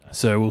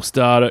So we'll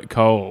start it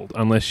cold,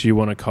 unless you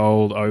want a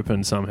cold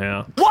open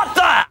somehow. What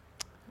the?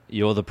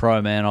 You're the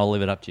pro, man. I'll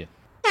leave it up to you.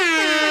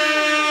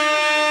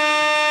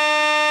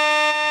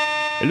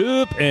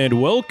 Hello,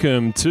 and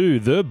welcome to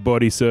the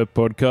Bodysurf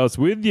podcast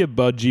with your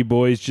Budgy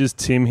Boys. Just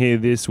Tim here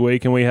this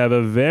week, and we have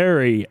a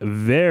very,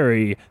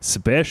 very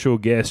special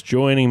guest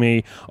joining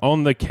me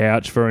on the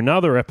couch for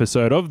another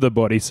episode of the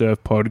Bodysurf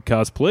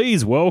podcast.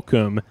 Please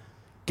welcome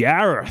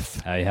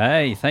Gareth.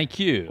 Hey, thank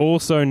you.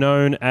 Also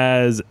known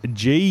as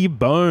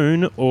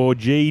G-Bone or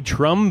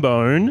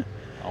G-Trombone.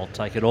 I'll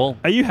take it all.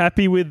 Are you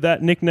happy with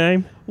that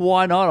nickname?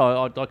 Why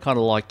not? I kind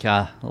of like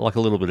a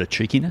little bit of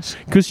cheekiness.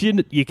 Because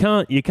you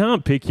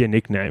can't pick your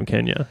nickname,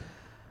 can you?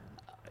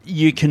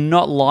 You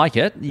cannot like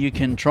it. You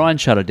can try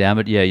and shut it down,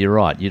 but yeah, you're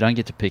right. You don't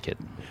get to pick it.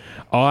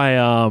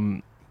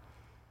 I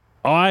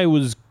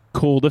was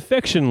called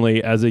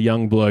affectionately as a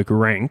young bloke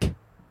Rank,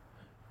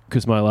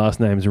 because my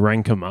last name's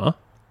Rankema,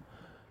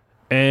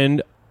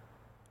 and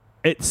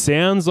it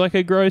sounds like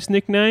a gross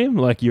nickname,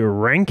 like you're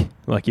rank,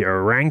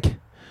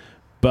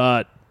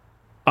 but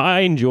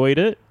I enjoyed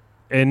it.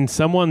 And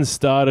someone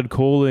started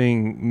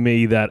calling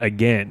me that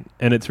again,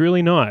 and it's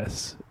really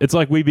nice. It's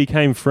like we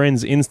became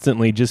friends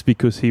instantly just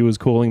because he was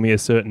calling me a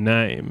certain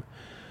name.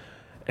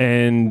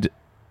 And,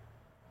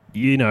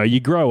 you know, you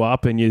grow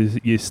up and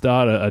you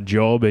start a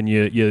job and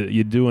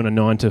you're doing a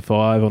 9 to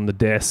 5 on the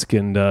desk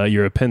and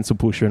you're a pencil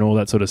pusher and all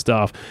that sort of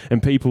stuff.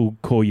 And people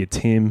call you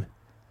Tim.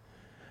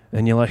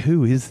 And you're like,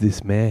 who is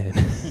this man?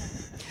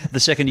 The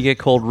second you get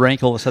called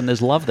Rank, all of a sudden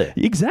there's love there.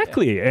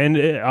 Exactly. And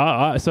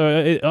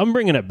so I'm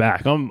bringing it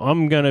back.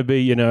 I'm going to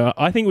be,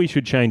 I think we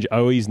should change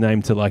Owi's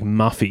name to like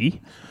Muffy,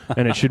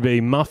 and it should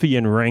be Muffy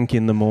and Rank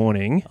in the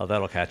morning. Oh,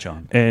 that'll catch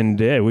on. And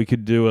yeah, we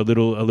could do a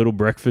little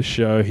breakfast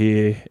show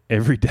here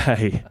every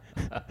day.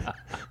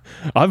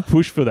 I've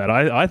pushed for that.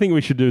 I think we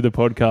should do the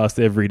podcast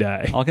every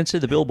day. I can see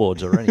the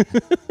billboards already.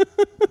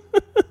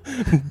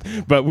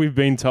 But we've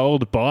been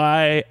told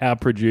by our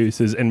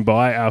producers and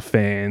by our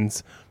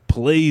fans,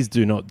 please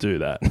do not do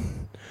that.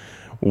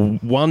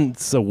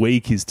 Once a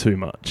week is too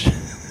much.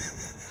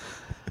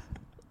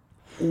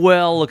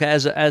 Well, look,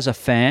 as a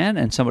fan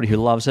and somebody who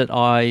loves it,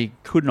 I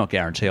could not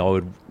guarantee I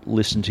would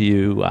listen to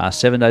you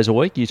 7 days a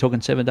week. Are you talking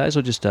 7 days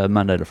or just a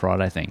Monday to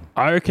Friday thing?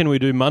 I reckon we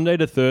do Monday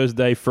to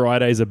Thursday,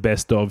 Friday's a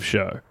best of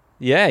show.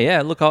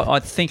 Yeah. Look, I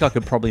think I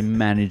could probably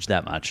manage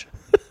that much.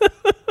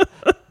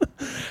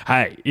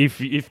 Hey,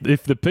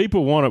 if the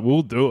people want it,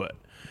 we'll do it.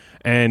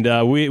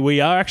 And we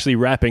are actually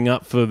wrapping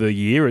up for the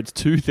year. It's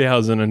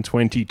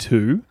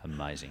 2022.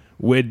 Amazing.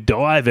 We're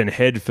diving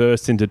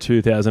headfirst into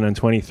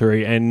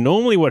 2023. And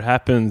normally what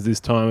happens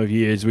this time of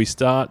year is we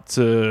start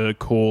to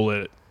call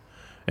it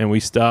and we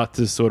start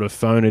to sort of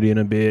phone it in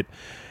a bit.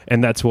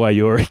 And that's why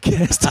you're a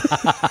guest.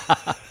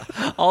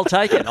 I'll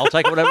take it. I'll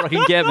take whatever I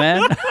can get,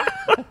 man.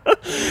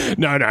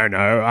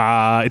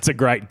 No. It's a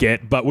great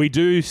get, but we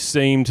do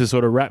seem to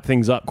sort of wrap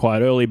things up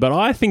quite early. But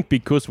I think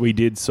because we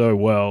did so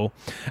well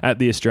at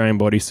the Australian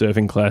Body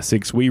Surfing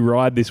Classics, we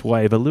ride this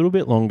wave a little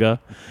bit longer,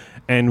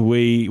 and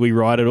we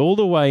ride it all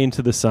the way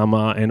into the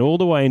summer and all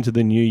the way into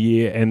the new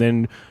year, and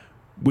then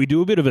we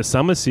do a bit of a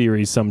summer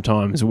series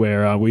sometimes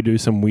where we do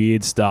some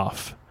weird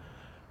stuff.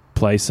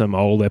 Play some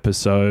old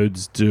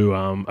episodes, do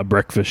a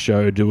breakfast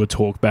show, do a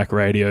talkback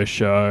radio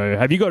show.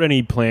 Have you got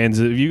any plans?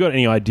 Have you got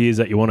any ideas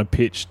that you want to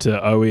pitch to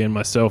Owi and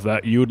myself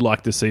that you would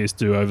like to see us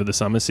do over the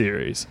summer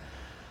series?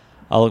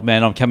 Oh, look,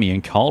 man, I'm coming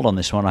in cold on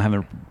this one. I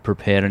haven't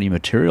prepared any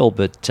material,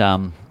 but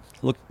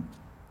look,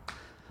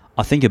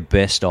 I think a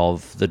best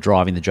of the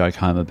driving the joke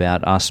home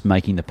about us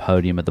making the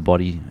podium at the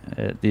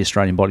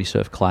Australian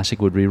Bodysurf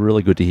Classic would be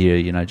really good to hear.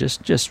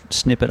 Just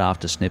snippet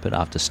after snippet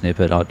after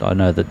snippet. I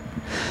know that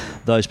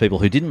those people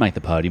who didn't make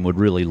the podium would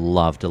really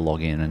love to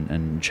log in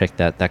and check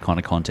that kind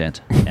of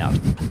content out.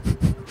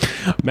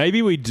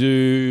 Maybe we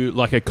do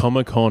like a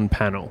Comic-Con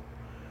panel.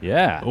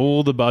 Yeah.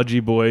 All the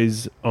Budgy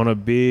Boys on a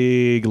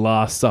big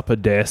Last Supper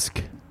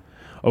desk.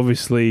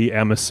 Obviously,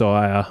 our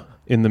Messiah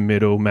in the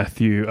middle,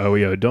 Matthew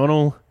Owi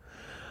O'Donnell.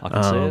 I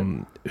can see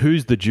it.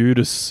 Who's the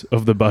Judas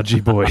of the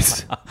Budgy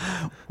Boys?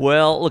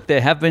 Well, look,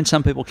 there have been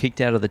some people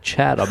kicked out of the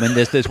chat. I mean,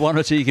 there's one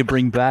or two you can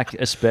bring back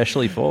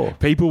especially for.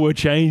 People were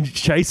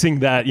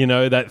chasing that,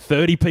 that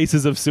 30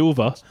 pieces of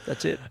silver.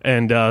 That's it.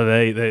 And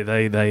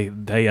they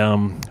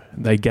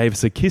gave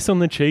us a kiss on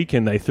the cheek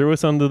and they threw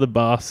us under the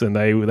bus and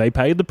they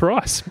paid the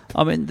price.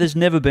 I mean, there's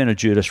never been a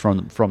Judas from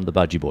the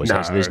Budgy Boys.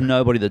 No. There's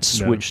nobody that's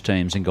switched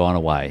teams and gone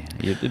away.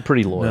 You're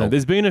pretty loyal. No,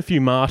 there's been a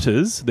few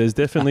martyrs. There's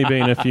definitely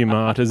been a few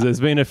martyrs. There's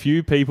been a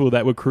few people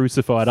that were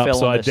crucified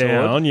upside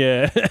down.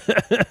 Yeah.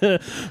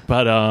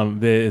 But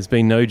there's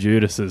been no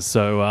Judases.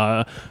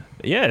 So,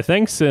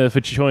 thanks for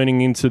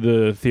joining into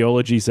the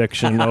theology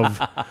section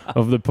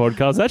of the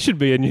podcast. That should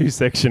be a new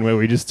section where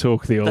we just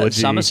talk theology. That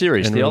summer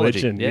series, and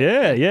theology. Religion.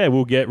 Yeah.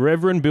 We'll get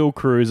Reverend Bill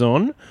Cruz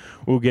on.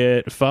 We'll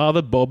get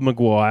Father Bob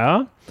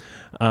Maguire.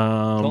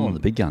 Calling the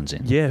big guns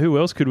in. Yeah, who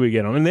else could we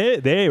get on? And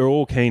they're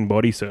all keen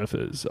body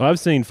surfers. I've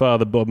seen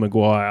Father Bob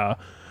Maguire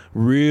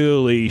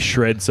really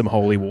shreds some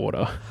holy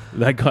water.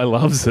 That guy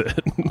loves it.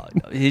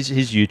 His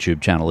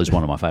YouTube channel is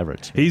one of my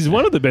favourites. He's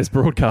one of the best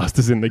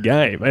broadcasters in the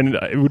game, and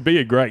it would be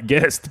a great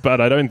guest, but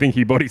I don't think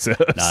he body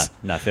surfs.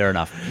 No, fair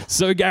enough.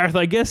 So, Gareth,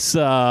 I guess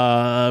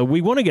we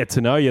want to get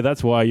to know you.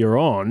 That's why you're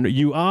on.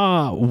 You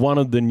are one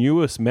of the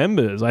newest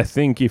members, I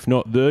think, if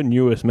not the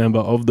newest member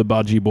of the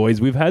Budgy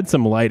Boys. We've had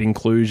some late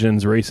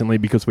inclusions recently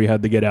because we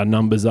had to get our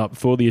numbers up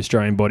for the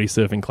Australian Body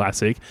Surfing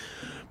Classic.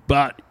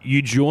 But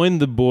you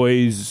joined the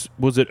boys,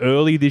 was it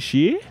early this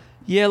year?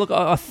 Yeah, look,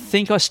 I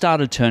think I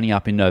started turning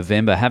up in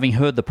November. Having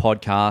heard the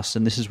podcast,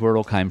 and this is where it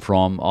all came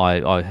from,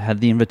 I had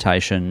the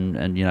invitation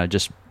and,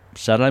 just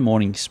Saturday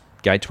mornings,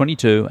 gate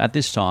 22, at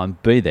this time,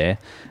 be there.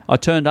 I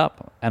turned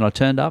up, and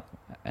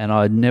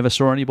I never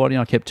saw anybody,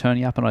 and I kept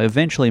turning up, and I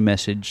eventually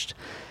messaged,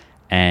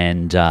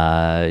 and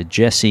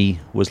Jesse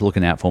was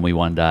looking out for me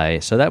one day.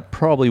 So that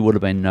probably would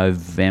have been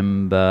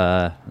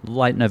November,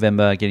 late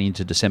November, getting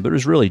into December. It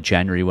was really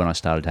January when I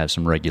started to have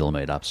some regular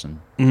meetups and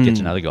get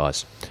to know the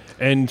guys.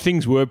 And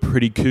things were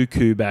pretty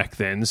cuckoo back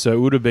then, so it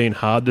would have been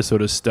hard to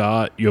sort of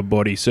start your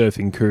body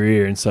surfing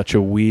career in such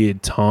a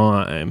weird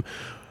time.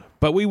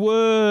 But we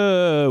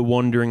were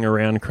wandering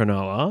around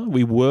Cronulla.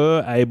 We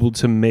were able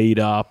to meet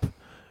up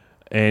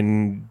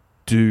and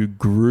do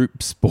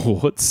group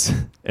sports,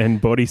 and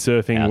body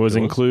surfing Outdoors, was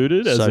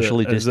included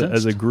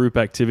as a group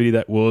activity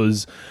that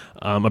was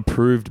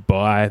approved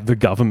by the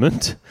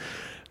government.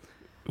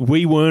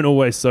 We weren't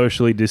always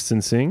socially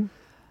distancing.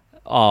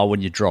 Oh,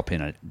 when you drop in,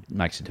 it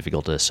makes it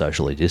difficult to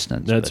socially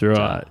distance. That's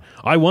right.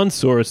 I once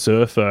saw a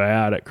surfer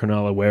out at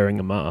Cronulla wearing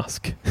a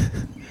mask.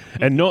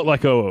 And not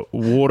like a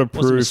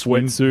waterproof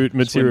wetsuit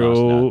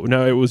material. Mask,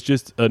 no, it was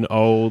just an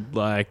old,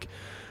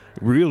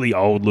 really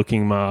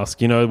old-looking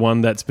mask.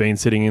 One that's been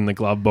sitting in the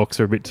glove box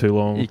for a bit too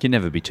long. You can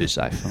never be too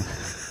safe.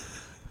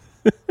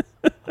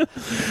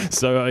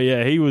 So,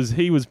 he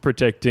was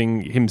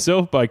protecting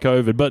himself by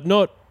COVID, but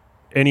not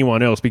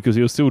anyone else, because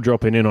he was still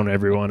dropping in on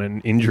everyone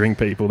and injuring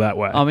people that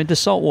way. I mean, does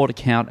salt water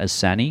count as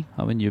sani?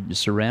 I mean, you're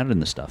surrounded in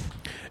the stuff.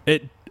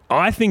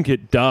 I think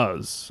it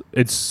does.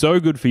 It's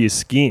so good for your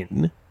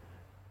skin.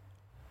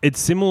 It's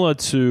similar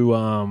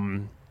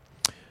to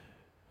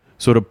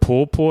sort of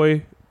pawpaw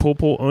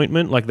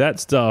ointment, like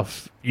that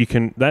stuff.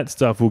 That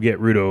stuff will get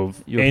rid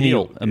of any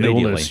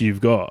illness you've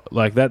got.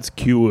 Like, that's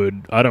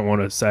cured. I don't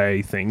want to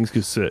say things,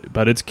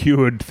 but it's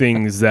cured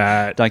things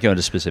that don't go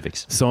into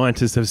specifics.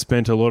 Scientists have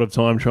spent a lot of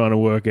time trying to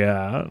work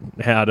out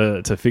how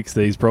to fix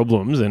these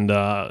problems, and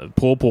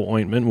pawpaw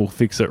ointment will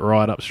fix it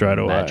right up straight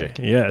away. Magic.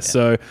 Yeah.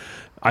 So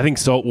I think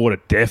salt water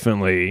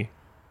definitely.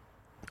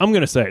 I'm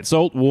going to say it.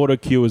 Salt water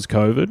cures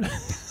COVID.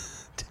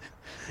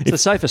 It's the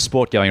safest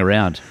sport going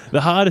around. The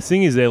hardest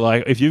thing is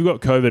if you've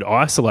got COVID,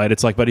 isolate.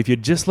 It's but if you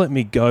just let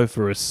me go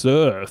for a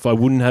surf, I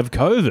wouldn't have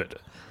COVID.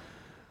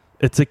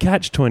 It's a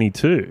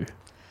catch-22.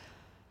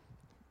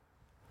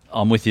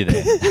 I'm with you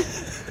there.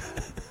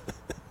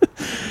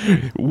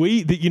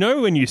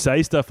 When you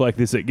say stuff like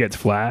this, it gets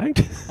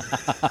flagged.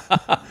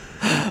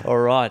 All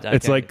right. Okay.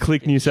 It's like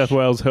click New South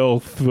Wales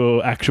Health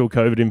for actual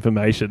COVID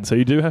information. So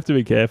you do have to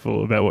be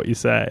careful about what you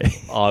say.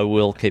 I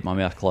will keep my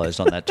mouth closed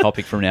on that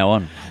topic from now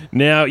on.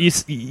 Now,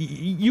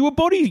 you were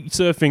body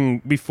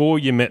surfing before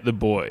you met the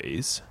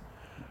boys.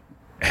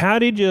 How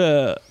did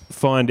you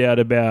find out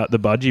about the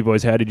Budgy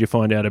Boys? How did you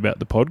find out about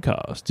the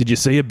podcast? Did you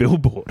see a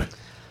billboard?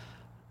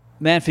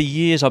 Man, for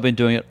years I've been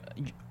doing it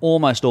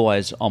almost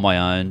always on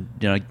my own,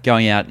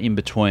 going out in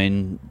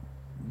between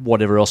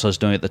whatever else I was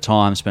doing at the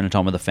time, spending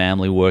time with the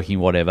family, working,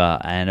 whatever.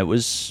 And it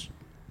was,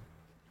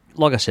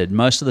 like I said,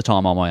 most of the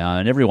time on my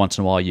own. Every once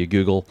in a while you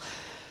Google,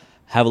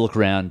 have a look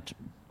around,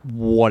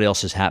 what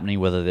else is happening,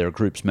 whether there are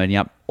groups meeting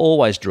up.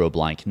 Always drew a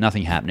blank,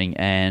 nothing happening.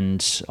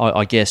 And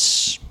I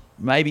guess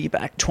maybe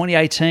back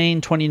 2018,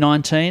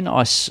 2019,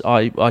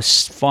 I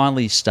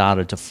finally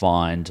started to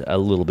find a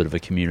little bit of a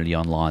community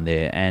online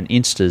there. And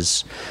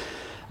Insta's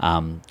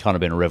kind of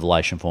been a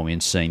revelation for me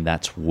in seeing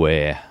that's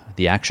where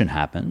the action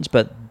happens.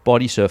 But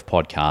Bodysurf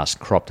podcast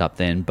cropped up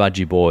then.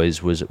 Budgy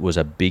Boys was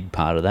a big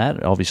part of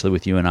that. Obviously,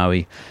 with you and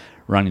Owie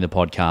running the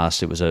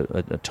podcast, it was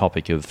a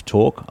topic of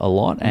talk a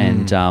lot.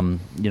 And,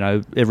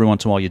 every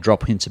once in a while you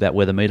drop hints about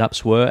where the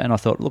meetups were. And I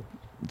thought, look,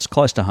 it's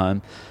close to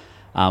home.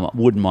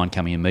 Wouldn't mind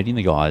coming and meeting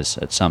the guys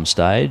at some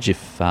stage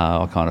if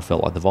I kind of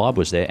felt like the vibe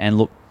was there. And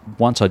look,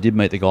 once I did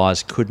meet the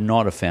guys, could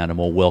not have found a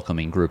more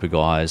welcoming group of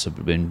guys.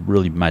 I've been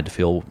really made to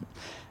feel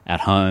at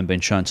home,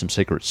 been shown some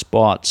secret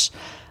spots.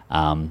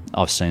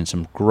 I've seen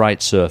some great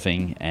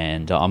surfing,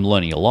 and I'm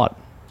learning a lot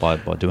by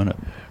doing it.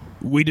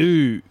 We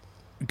do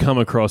come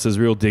across as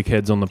real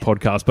dickheads on the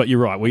podcast, but you're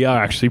right, we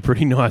are actually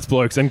pretty nice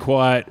blokes and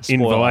quite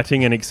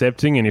inviting and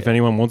accepting, and if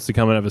anyone wants to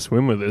come and have a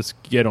swim with us,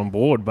 get on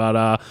board.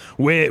 But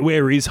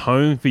where is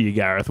home for you,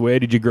 Gareth? Where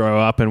did you grow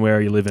up and where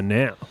are you living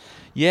now?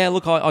 Yeah,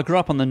 look, I grew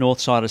up on the north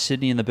side of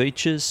Sydney in the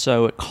beaches,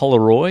 so at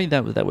Collaroy,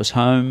 that was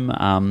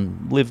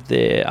home. Lived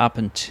there up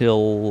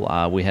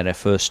until we had our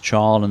first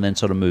child, and then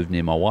sort of moved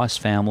near my wife's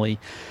family.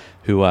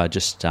 who are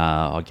just,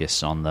 I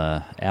guess, on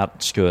the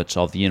outskirts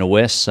of the inner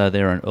west. So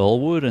they're in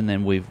Earlwood, and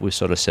then we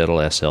sort of settle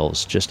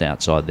ourselves just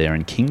outside there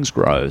in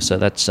Kingsgrove. So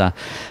that's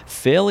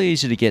fairly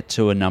easy to get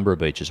to a number of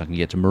beaches. I can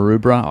get to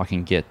Maroubra, I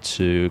can get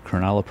to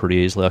Cronulla pretty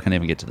easily, I can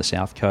even get to the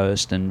south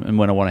coast, and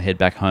when I want to head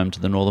back home to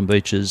the northern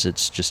beaches,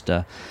 it's just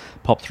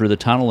pop through the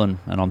tunnel and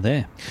I'm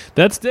there.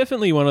 That's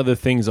definitely one of the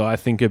things I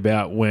think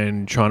about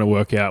when trying to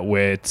work out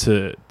where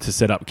to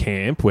set up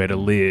camp, where to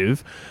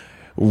live.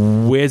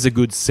 Where's a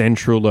good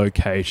central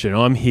location?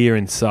 I'm here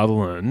in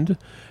Sutherland,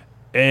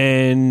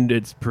 and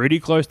it's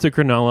pretty close to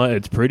Cronulla.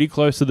 It's pretty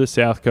close to the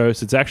south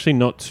coast. It's actually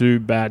not too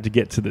bad to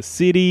get to the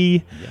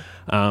city.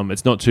 Yeah.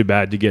 It's not too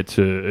bad to get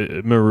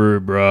to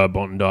Maroubra,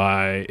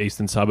 Bondi,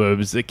 eastern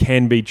suburbs. It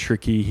can be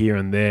tricky here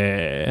and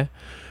there.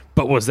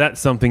 But was that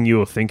something you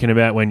were thinking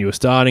about when you were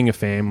starting a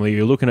family?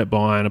 You're looking at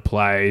buying a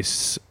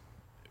place.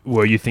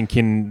 Were you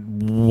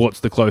thinking, what's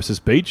the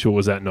closest beach, or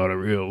was that not a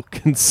real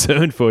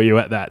concern for you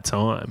at that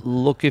time?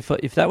 Look, if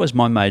that was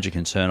my major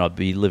concern, I'd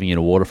be living in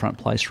a waterfront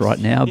place right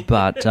now,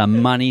 but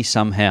money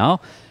somehow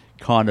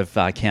kind of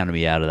counted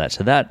me out of that.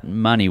 So that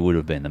money would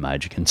have been the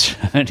major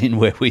concern in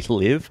where we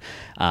live.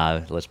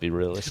 Let's be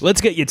realistic.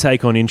 Let's get your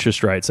take on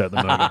interest rates at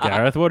the moment,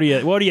 Gareth. What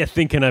are you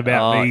thinking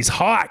about these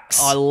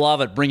hikes? I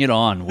love it. Bring it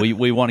on.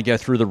 We want to go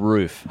through the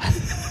roof.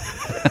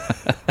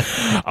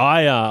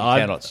 I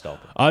cannot stop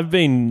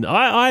it.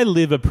 I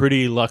live a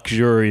pretty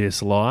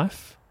luxurious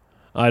life.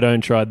 I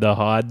don't try to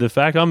hide the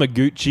fact. I'm a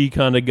Gucci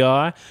kind of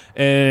guy,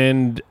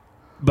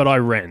 but I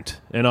rent,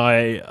 and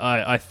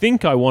I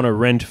think I want to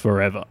rent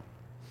forever,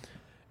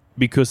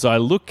 because I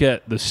look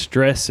at the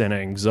stress and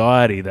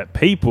anxiety that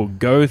people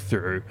go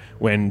through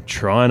when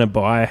trying to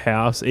buy a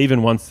house,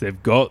 even once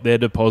they've got their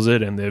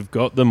deposit and they've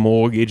got the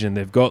mortgage and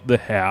they've got the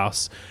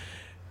house,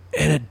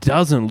 and it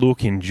doesn't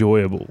look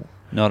enjoyable.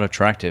 Not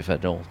attractive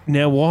at all.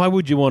 Now, why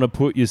would you want to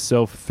put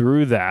yourself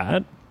through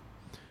that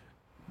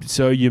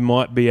so you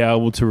might be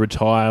able to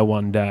retire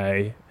one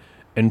day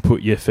and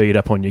put your feet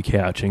up on your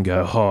couch and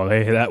go, oh,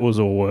 hey, that was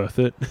all worth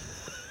it?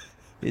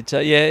 It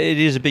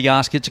is a big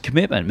ask. It's a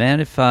commitment, man.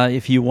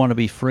 If you want to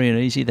be free and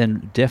easy,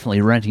 then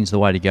definitely renting's the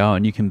way to go,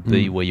 and you can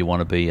be where you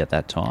want to be at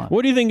that time.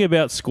 What do you think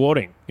about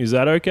squatting? Is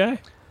that okay?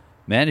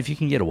 Man, if you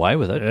can get away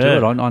with it, do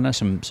it. I know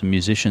some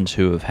musicians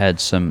who have had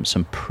some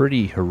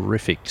pretty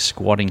horrific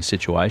squatting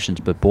situations,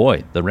 but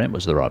boy, the rent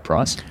was the right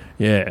price.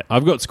 Yeah,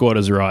 I've got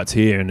squatters' rights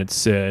here, and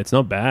it's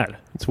not bad.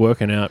 It's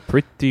working out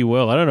pretty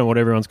well. I don't know what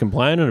everyone's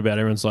complaining about.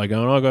 Everyone's like,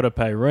 oh, I got to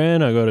pay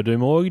rent, I got to do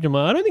mortgage. I'm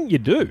like, I don't think you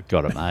do.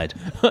 Got it made.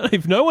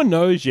 If no one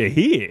knows you're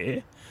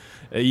here,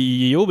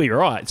 you'll be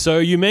right. So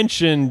you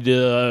mentioned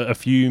a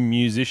few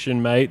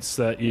musician mates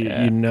that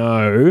you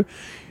know.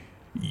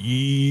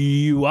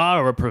 You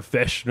are a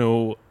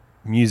professional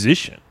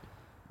musician.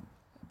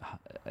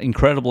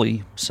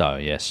 Incredibly so,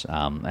 yes.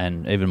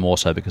 And even more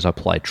so because I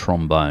play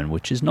trombone,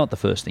 which is not the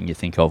first thing you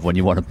think of when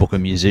you want to book a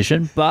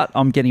musician, but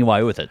I'm getting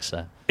away with it.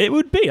 So it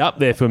would be up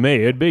there for me.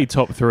 It'd be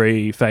top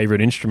 3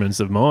 favourite instruments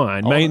of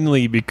mine,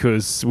 mainly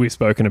because we've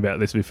spoken about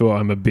this before.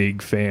 I'm a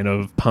big fan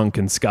of punk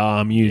and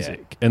ska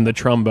music, and the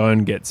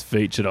trombone gets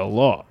featured a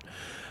lot.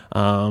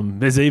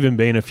 There's even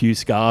been a few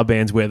ska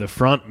bands where the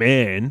front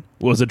man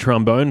was a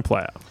trombone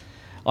player.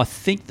 I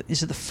think,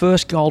 is it the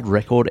first gold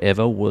record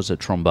ever was a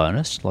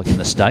trombonist? Like in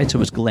the States, it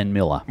was Glenn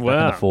Miller back in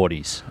the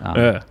 40s.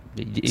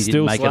 He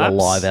didn't make it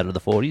alive out of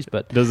the 40s,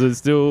 but... Does it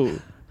still...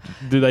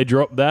 Do they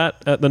drop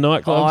that at the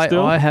nightclub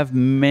still? I have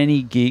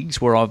many gigs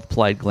where I've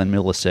played Glenn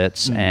Miller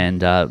sets,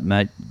 and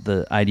mate,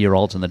 the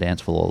 80-year-olds on the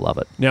dance floor love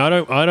it. Now,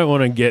 I don't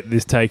want to get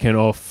this taken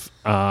off,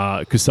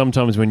 because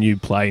sometimes when you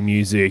play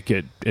music,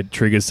 it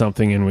triggers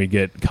something and we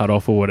get cut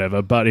off or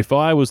whatever. But if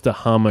I was to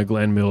hum a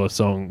Glenn Miller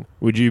song,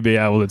 would you be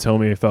able to tell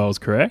me if I was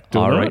correct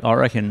or not? I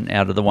reckon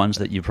out of the ones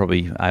that you're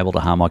probably able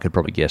to hum, I could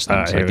probably guess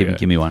them. So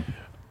give me one.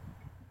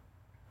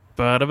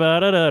 I don't know.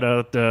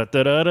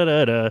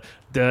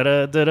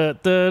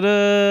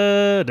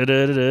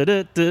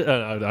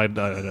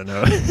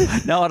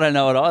 No, I don't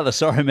know it either.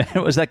 Sorry, man.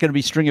 Was that going to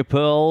be String of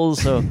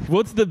Pearls? Or?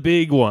 What's the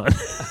big one?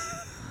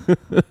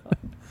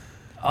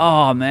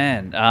 Oh,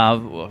 man.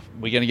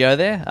 We're going to go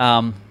there?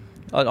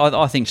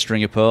 I think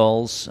String of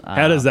Pearls.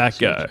 How does that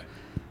go?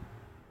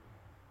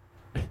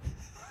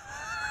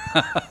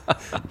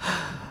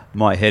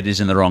 My head is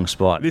in the wrong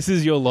spot. This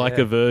is your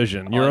Leica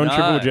version. You're on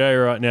Triple J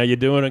right now. You're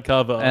doing a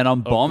cover and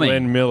I'm bombing. Of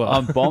Glenn Miller.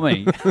 I'm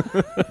bombing.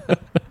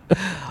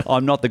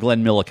 I'm not the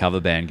Glenn Miller cover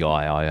band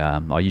guy.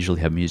 I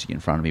usually have music in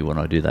front of me when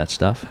I do that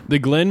stuff. The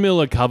Glenn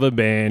Miller cover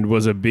band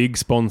was a big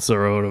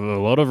sponsor of a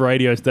lot of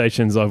radio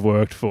stations I've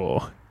worked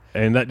for.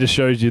 And that just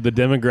shows you the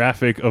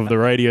demographic of the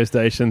radio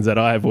stations that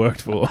I have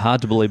worked for.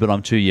 Hard to believe, but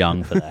I'm too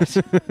young for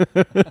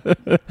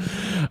that.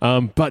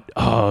 But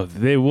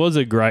there was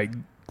a great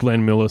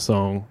Glenn Miller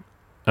song.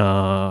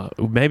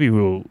 Maybe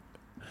we're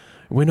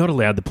not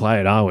allowed to play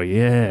it, are we?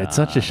 Yeah, it's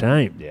such a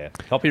shame. Yeah,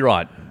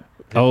 copyright.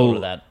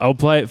 I'll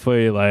play it for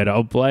you later.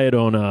 I'll play it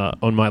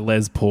on my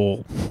Les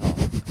Paul.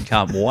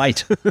 can't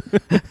wait.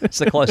 It's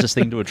the closest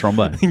thing to a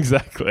trombone.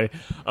 Exactly.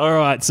 All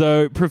right,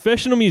 so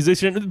professional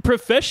musician.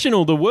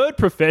 Professional, the word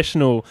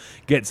professional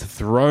gets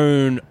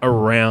thrown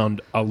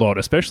around a lot,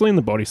 especially in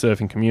the body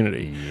surfing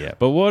community. Yep.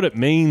 But what it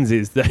means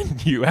is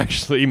that you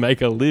actually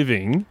make a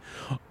living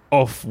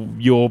off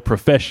your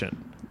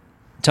profession.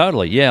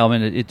 Totally, yeah. I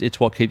mean, it's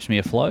what keeps me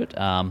afloat.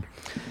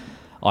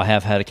 I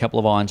have had a couple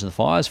of irons in the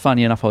fires.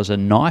 Funny enough, I was a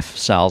knife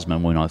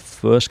salesman when I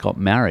first got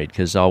married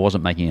because I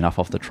wasn't making enough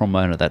off the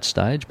trombone at that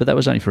stage, but that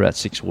was only for about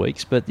 6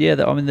 weeks. But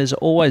yeah, I mean, there's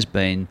always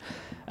been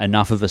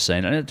enough of a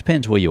scene, and it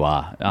depends where you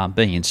are.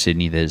 Being in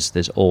Sydney,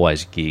 there's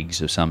always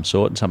gigs of some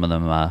sort, and some of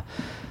them are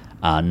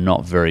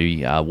not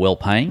very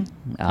well-paying.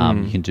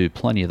 You can do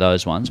plenty of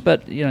those ones,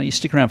 but you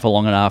stick around for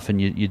long enough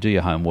and you do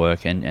your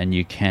homework and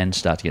you can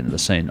start to get into the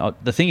scene.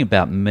 The thing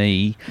about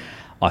me,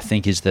 I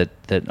think, is that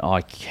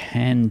I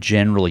can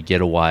generally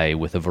get away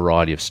with a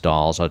variety of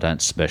styles. I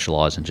don't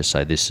specialise and just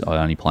say this. I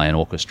only play in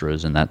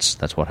orchestras, and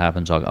that's what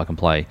happens. I can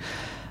play,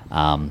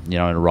 in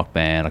a rock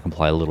band. I can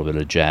play a little bit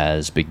of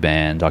jazz, big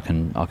band. I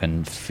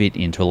can fit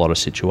into a lot of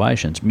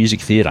situations.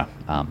 Music theatre.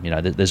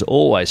 There's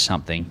always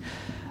something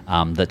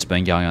that's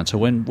been going on. So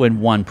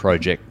when one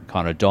project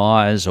kind of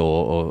dies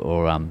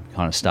or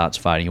kind of starts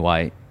fading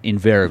away,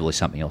 invariably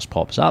something else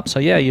pops up. So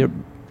yeah,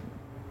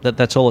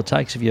 that's all it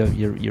takes. If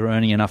you're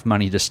earning enough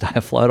money to stay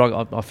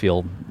afloat, I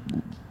feel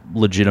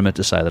legitimate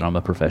to say that I'm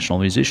a professional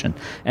musician,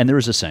 and there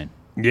is a scene.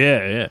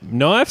 Yeah.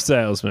 Knife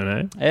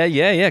salesman, eh?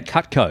 Yeah.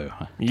 Cutco.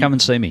 Come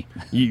and see me.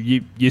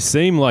 You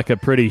seem like a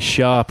pretty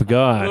sharp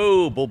guy.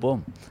 Oh, boom,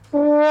 boom.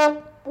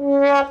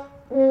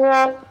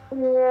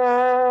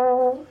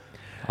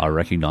 I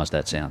recognise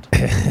that sound.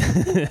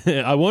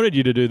 I wanted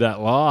you to do that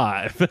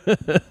live.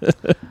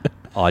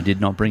 I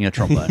did not bring a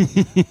trombone.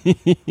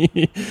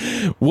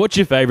 What's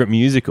your favourite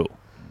musical?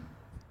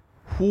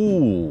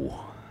 Ooh.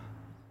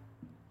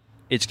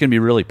 It's going to be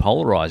really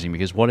polarising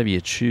because whatever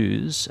you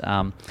choose,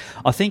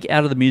 I think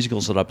out of the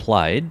musicals that I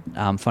played,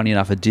 funny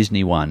enough, a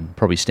Disney one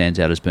probably stands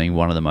out as being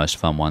one of the most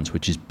fun ones,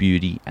 which is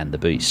Beauty and the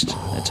Beast.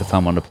 It's a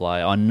fun one to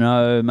play. I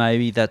know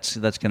maybe that's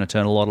going to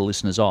turn a lot of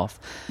listeners off,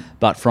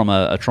 but from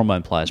a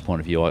trombone player's point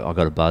of view, I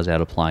got a buzz out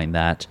of playing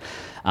that.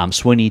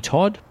 Sweeney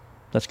Todd,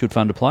 that's good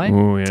fun to play.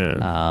 Oh,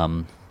 yeah.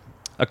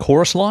 A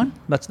chorus line,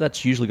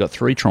 that's usually got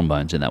 3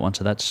 trombones in that one,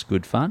 so that's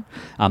good fun.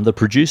 The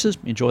Producers,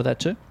 enjoy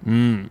that too.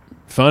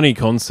 Funny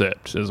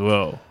concept as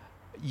well.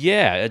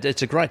 Yeah,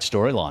 it's a great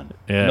storyline.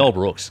 Yeah. Mel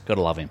Brooks, gotta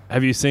love him.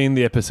 Have you seen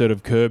the episode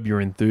of Curb Your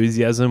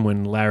Enthusiasm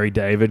when Larry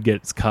David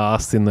gets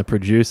cast in The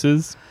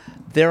Producers?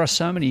 There are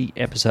so many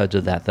episodes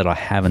of that I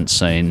haven't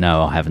seen.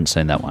 No, I haven't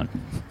seen that one.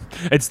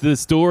 It's the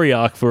story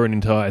arc for an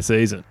entire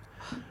season.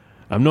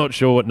 I'm not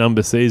sure what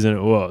number season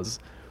it was,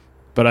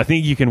 but I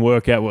think you can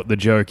work out what the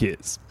joke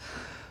is.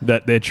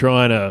 That they're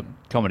trying to...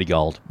 Comedy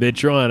gold. They're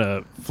trying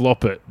to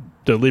flop it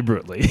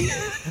deliberately.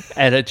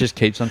 And it just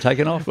keeps on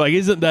taking off. Like,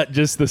 isn't that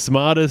just the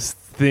smartest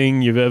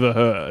thing you've ever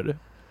heard?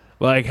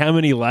 Like, how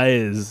many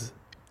layers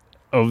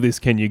of this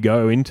can you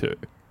go into?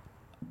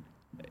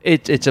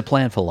 It's a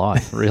plan for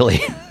life,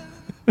 really.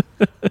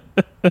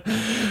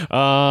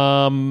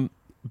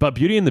 But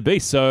Beauty and the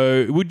Beast,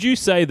 so would you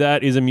say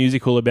that is a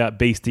musical about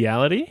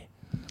bestiality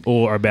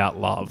or about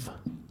love?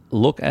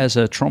 Look, as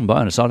a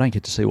trombonist, I don't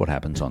get to see what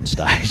happens on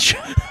stage.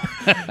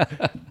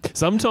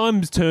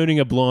 Sometimes turning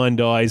a blind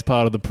eye is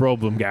part of the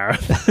problem,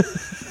 Gareth.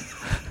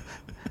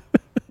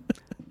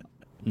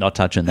 Not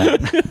touching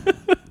that.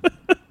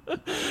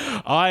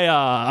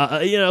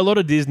 A lot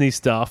of Disney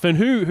stuff. And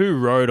who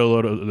wrote a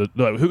lot of the...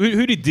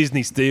 Who did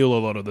Disney steal a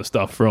lot of the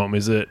stuff from?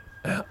 Is it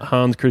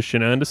Hans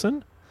Christian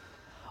Andersen?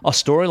 Oh,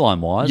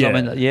 storyline-wise, Yeah.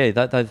 I mean, yeah,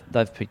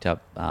 they've picked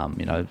up,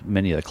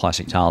 many of the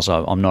classic tales.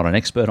 I'm not an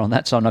expert on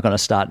that, so I'm not going to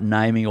start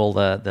naming all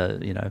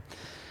the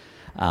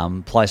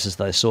places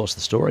they source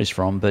the stories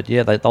from. But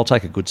yeah, they'll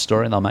take a good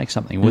story and they'll make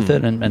something with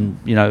it. And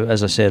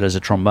as I said, as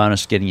a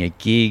trombonist, getting a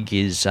gig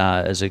is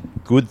a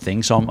good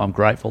thing. So I'm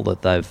grateful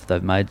that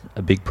they've made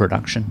a big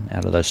production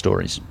out of those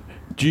stories.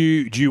 Do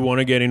you want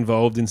to get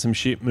involved in some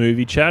shit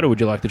movie chat, or would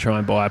you like to try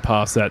and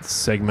bypass that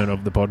segment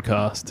of the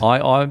podcast?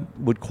 I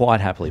would quite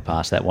happily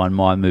pass that one.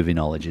 My movie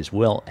knowledge is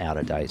well out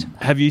of date.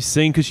 Have you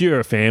seen, because you're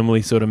a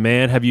family sort of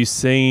man, have you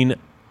seen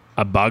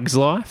A Bug's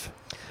Life?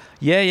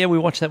 Yeah, we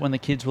watched that when the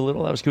kids were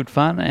little. That was good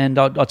fun. And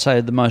I'd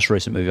say the most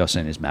recent movie I've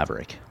seen is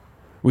Maverick.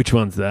 Which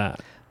one's that?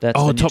 That's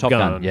the new Top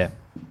Gun. Yeah.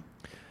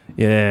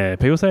 Yeah,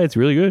 people say it's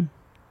really good.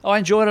 I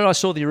enjoyed it. I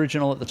saw the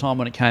original at the time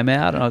when it came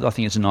out, and I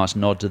think it's a nice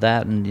nod to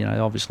that. And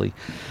obviously,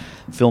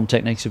 film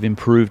techniques have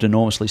improved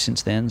enormously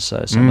since then.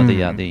 So some of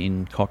the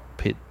in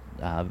cockpit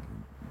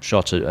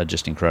shots are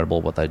just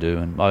incredible what they do.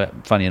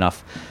 And funny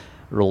enough,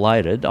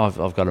 related,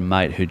 I've got a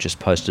mate who just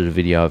posted a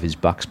video of his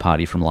Bucks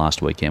party from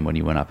last weekend when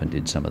he went up and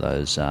did some of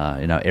those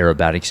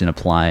aerobatics in a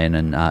plane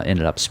and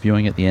ended up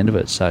spewing at the end of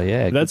it. So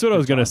yeah, that's what I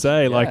was going to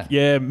say.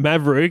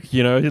 Maverick,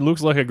 it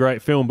looks like a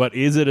great film, but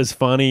is it as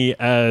funny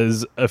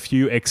as a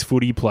few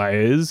ex-footy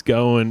players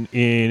going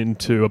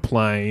into a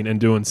plane and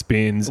doing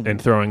spins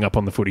and throwing up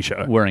on the footy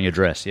show? Wearing a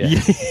dress, yeah.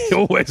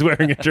 Always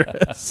wearing a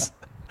dress.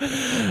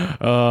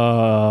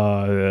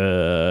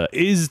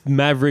 Is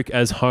Maverick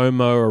as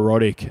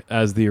homoerotic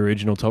as the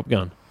original Top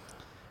Gun?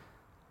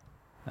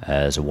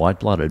 As a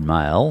white-blooded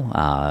male,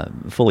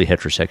 fully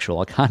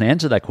heterosexual, I can't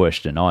answer that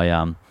question.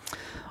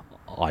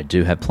 I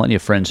do have plenty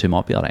of friends who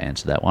might be able to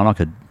answer that one. I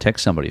could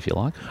text somebody if you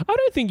like. I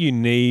don't think you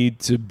need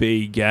to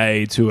be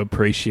gay to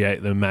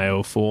appreciate the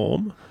male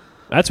form.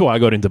 That's why I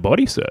got into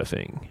body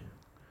surfing.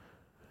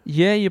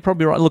 Yeah, you're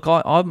probably right. Look,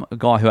 I'm a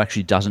guy who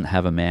actually doesn't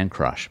have a man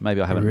crush.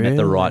 Maybe I haven't met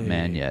the right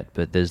man yet,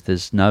 but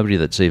there's nobody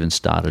that's even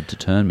started to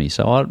turn me.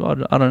 So I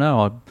don't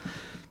know.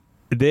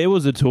 There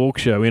was a talk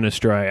show in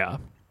Australia,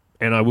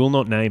 and I will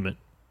not name it.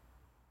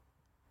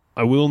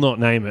 I will not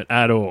name it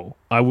at all.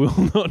 I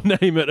will not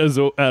name it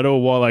at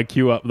all while I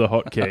queue up the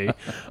hotkey.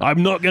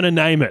 I'm not going to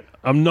name it.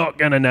 I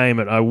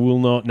will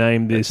not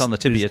name this. It's on the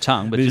tip of your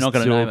tongue, but you're not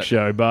going to name it.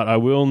 Show, but I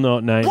will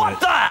not name it. What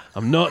the?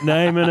 I'm not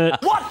naming it.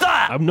 What the?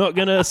 I'm not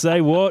going to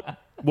say what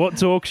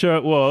talk show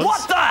it was.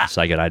 What the?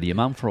 Say good day to your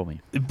mum for me.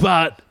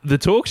 But the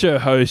talk show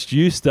host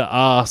used to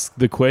ask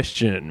the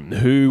question,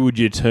 who would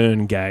you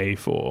turn gay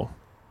for?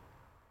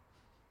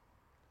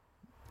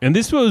 And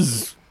this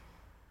was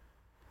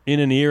in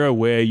an era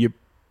where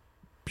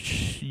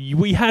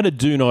we had a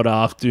do not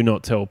ask, do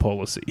not tell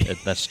policy.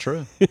 That's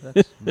true.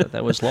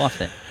 That was life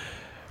then.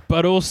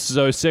 But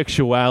also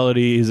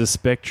sexuality is a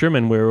spectrum,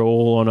 and we're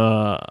all on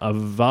a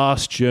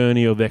vast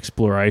journey of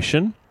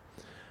exploration.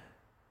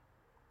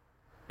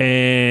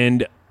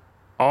 And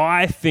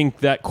I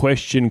think that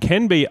question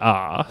can be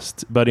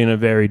asked, but in a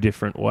very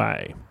different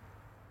way.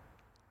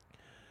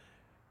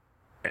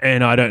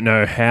 And I don't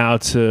know how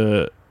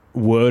to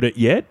word it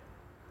yet.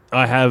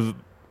 I have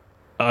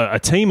a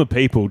team of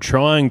people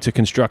trying to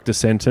construct a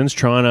sentence,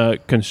 trying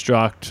to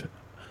construct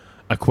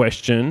a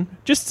question,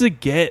 just to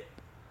get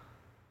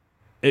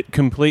it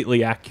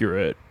completely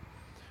accurate.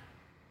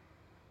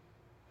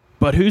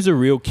 But who's a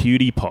real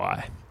cutie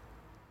pie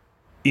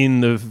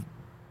in the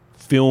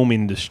film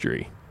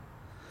industry?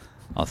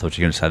 I thought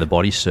you were going to say the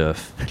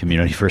Bodysurf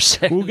community for a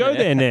second. We'll go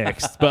there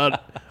next,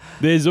 but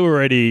there's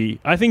already...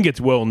 I think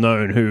it's well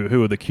known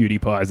who are the cutie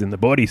pies in the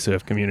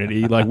Bodysurf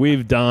community. Like,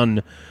 we've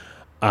done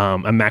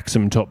a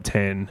Maxim top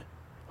 10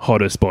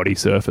 hottest body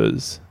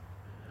surfers.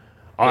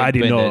 I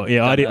did not.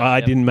 Yeah, I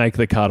didn't make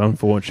the cut,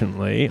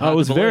 unfortunately.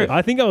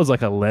 I think I was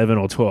like 11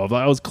 or 12.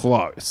 I was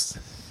close.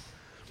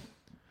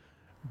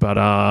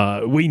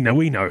 But we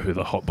know who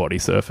the hot body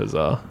surfers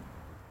are.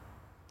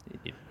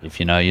 If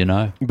you know, you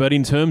know. But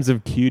in terms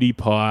of cutie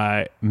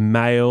pie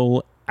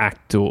male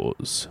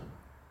actors,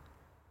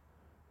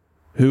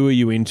 who are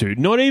you into?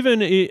 Not even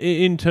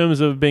in terms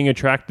of being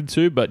attracted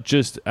to, but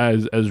just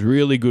as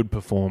really good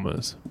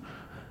performers.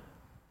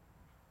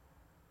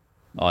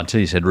 Oh, until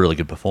you said really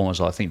good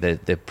performers, I think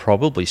they're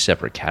probably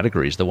separate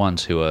categories. The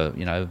ones who are,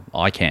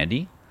 eye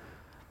candy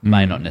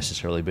may not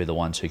necessarily be the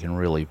ones who can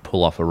really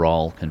pull off a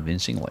role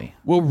convincingly.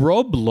 Well,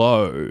 Rob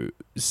Lowe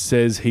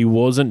says he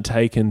wasn't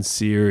taken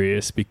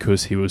serious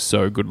because he was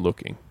so good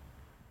looking.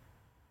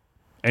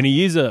 And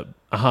he is a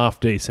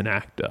half-decent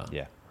actor.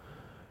 Yeah.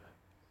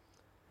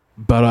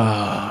 But,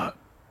 I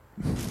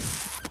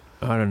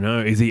don't know.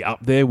 Is he up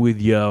there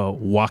with your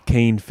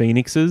Joaquin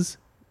Phoenixes?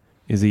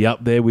 Is he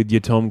up there with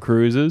your Tom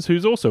Cruises,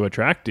 who's also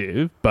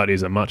attractive, but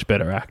is a much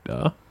better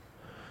actor?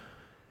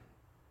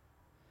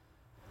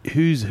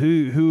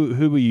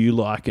 Who are you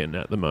liking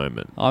at the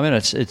moment? I mean,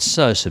 it's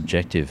so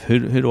subjective. Who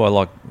do I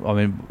like? I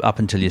mean, up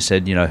until you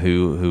said,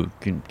 who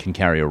can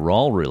carry a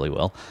role really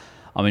well.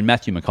 I mean,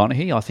 Matthew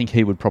McConaughey, I think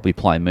he would probably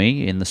play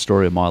me in the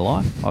story of my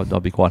life.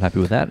 I'd be quite happy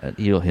with that.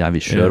 He'll have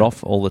his shirt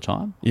off all the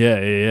time. Yeah.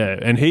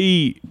 And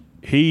he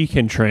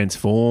can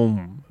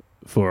transform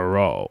for a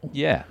role.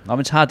 Yeah. I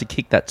mean, it's hard to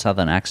kick that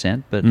southern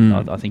accent, but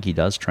I think he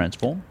does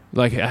transform.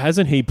 Like,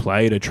 hasn't he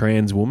played a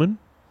trans woman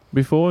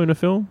before in a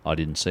film? I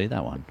didn't see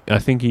that one. I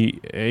think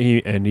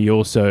he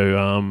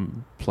also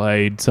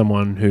played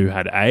someone who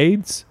had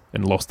AIDS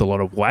and lost a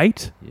lot of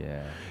weight.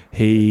 Yeah.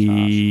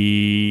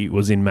 He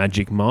was in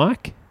Magic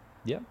Mike.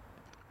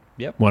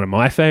 Yep. One of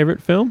my favourite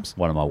films.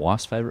 One of my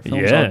wife's favourite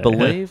films, I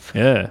believe.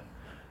 Yeah.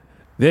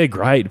 They're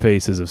great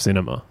pieces of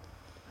cinema.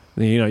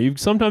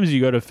 Sometimes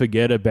you got to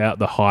forget about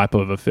the hype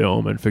of a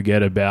film and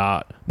forget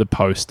about the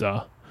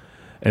poster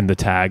and the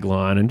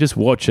tagline and just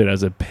watch it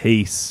as a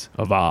piece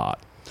of art.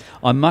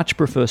 I much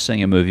prefer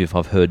seeing a movie if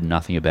I've heard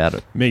nothing about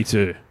it. Me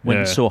too. When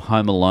I saw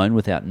Home Alone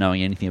without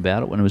knowing anything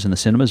about it when it was in the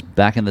cinemas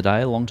back in the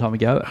day, a long time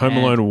ago. Home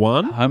Alone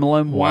 1? Home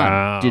Alone 1.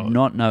 Wow. Did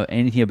not know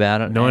anything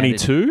about it.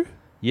 92?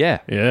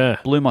 Yeah.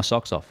 Blew my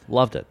socks off.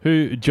 Loved it.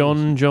 Who?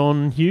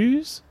 John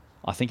Hughes?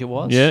 I think it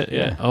was.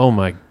 Yeah. Oh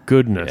my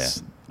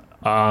goodness.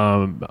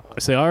 Yeah.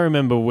 See, I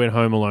remember when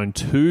Home Alone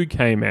 2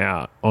 came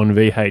out on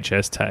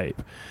VHS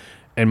tape,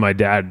 and my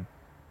dad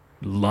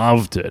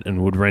loved it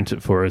and would rent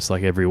it for us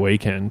like every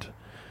weekend.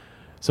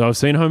 So I've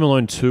seen Home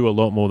Alone 2 a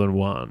lot more than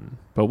 1,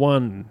 but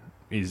 1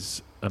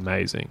 is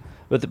amazing.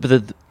 But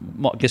I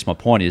guess my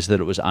point is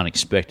that it was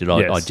unexpected.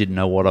 I didn't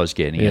know what I was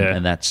getting,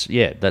 and that's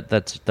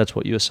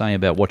what you were saying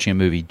about watching a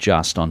movie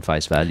just on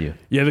face value.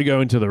 You ever go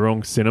into the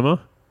wrong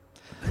cinema?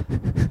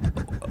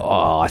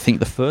 I think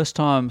the first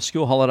time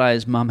school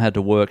holidays, Mum had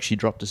to work. She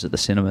dropped us at the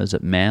cinemas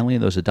at Manly.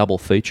 There was a double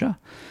feature.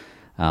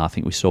 I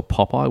think we saw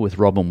Popeye with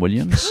Robin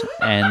Williams,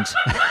 and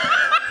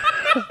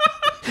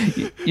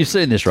you've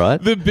seen this, right?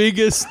 The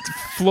biggest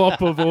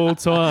flop of all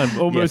time.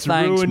 Almost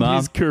ruined Mum.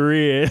 his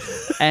career.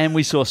 And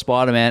we saw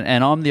Spider-Man,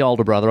 and I'm the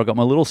older brother. I got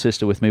my little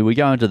sister with me. We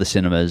go into the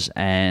cinemas,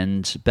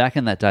 and back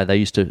in that day, they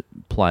used to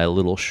play a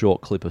little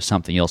short clip of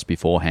something else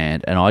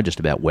beforehand, and I just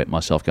about wet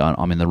myself going,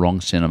 I'm in the wrong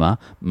cinema.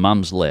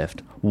 Mum's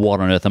left. What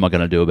on earth am I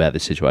going to do about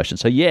this situation?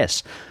 So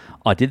yes,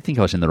 I did think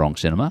I was in the wrong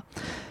cinema.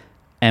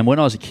 And when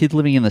I was a kid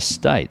living in the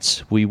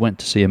States, we went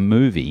to see a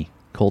movie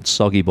called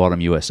Soggy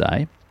Bottom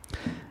USA,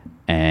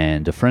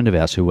 and a friend of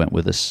ours who went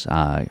with us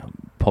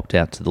popped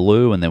out to the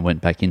loo and then went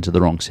back into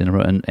the wrong cinema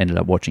and ended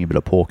up watching a bit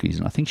of Porky's.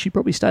 And I think she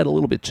probably stayed a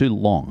little bit too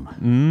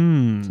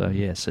long. So,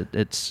 yes,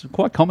 it's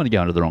quite common to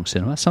go into the wrong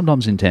cinema,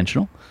 sometimes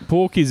intentional.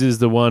 Porky's is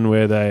the one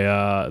where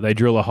they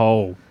drill a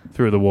hole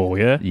through the wall,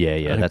 yeah? Yeah,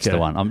 okay. That's the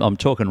one. I'm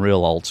talking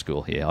real old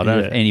school here. I don't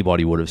know if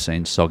anybody would have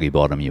seen Soggy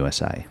Bottom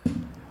USA.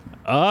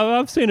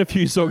 I've seen a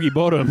few Soggy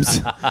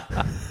Bottoms,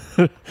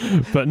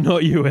 but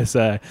not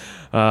USA.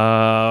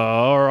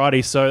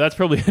 Alrighty, so that's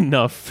probably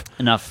enough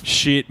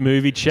shit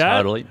movie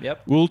chat. Totally,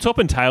 yep. We'll top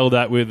and tail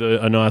that with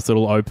a nice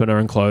little opener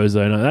and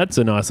closer. And that's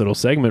a nice little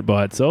segment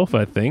by itself,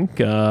 I think.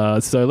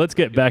 So let's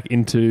get back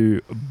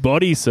into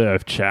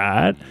Bodysurf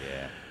chat.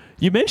 Yeah.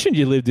 You mentioned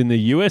you lived in the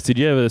US. Did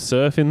you ever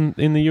surf in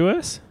the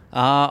US?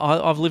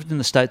 I've lived in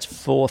the States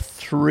for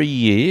 3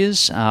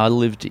 years. I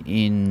lived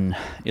in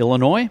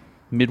Illinois,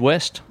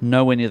 Midwest,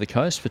 nowhere near the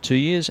coast for 2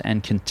 years,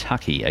 and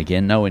Kentucky,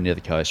 again, nowhere near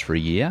the coast for a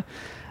year.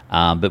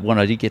 But when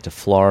I did get to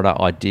Florida,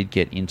 I did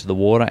get into the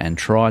water and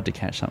tried to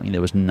catch something.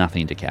 There was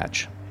nothing to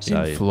catch.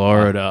 So, in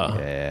Florida?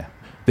 Yeah.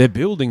 They're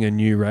building a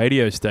new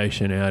radio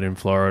station out in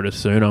Florida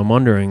soon. I'm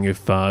wondering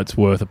if it's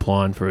worth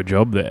applying for a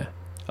job there.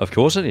 Of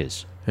course it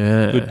is.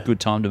 Yeah. Good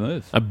time to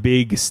move. A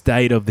big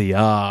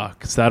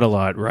state-of-the-art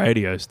satellite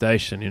radio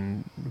station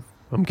in,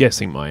 I'm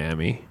guessing,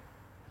 Miami.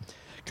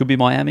 Could be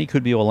Miami,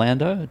 could be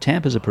Orlando.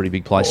 Tampa's a pretty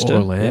big place too.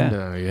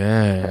 Orlando,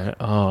 yeah.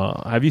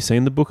 Oh, have you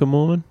seen the Book of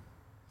Mormon?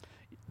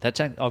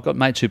 I've got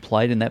mates who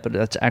played in that, but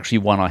that's actually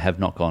one I have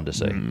not gone to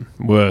see.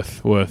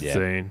 Worth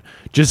seeing.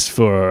 Just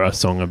for a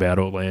song about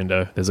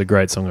Orlando. There's a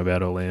great song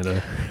about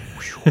Orlando.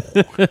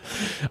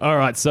 All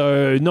right,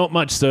 so not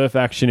much surf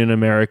action in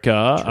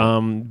America.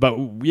 But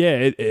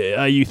yeah,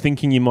 are you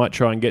thinking you might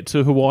try and get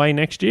to Hawaii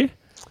next year?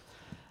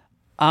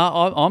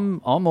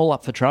 I'm all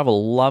up for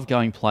travel. Love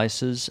going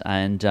places,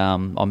 and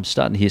I'm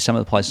starting to hear some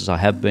of the places I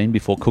have been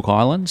before. Cook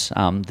Islands.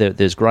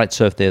 There's great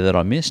surf there that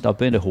I missed. I've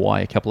been to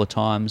Hawaii a couple of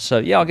times. So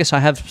yeah, I guess I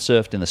have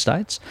surfed in the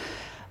States.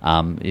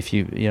 If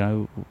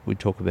we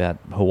talk about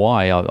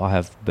Hawaii, I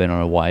have been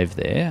on a wave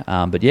there.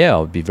 But yeah, I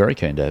would be very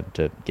keen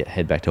to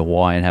head back to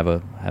Hawaii and have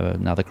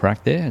another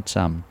crack there. It's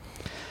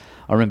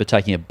I remember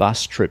taking a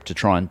bus trip to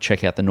try and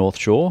check out the North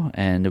Shore,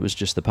 and it was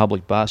just the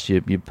public bus.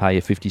 You pay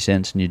your 50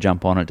 cents and you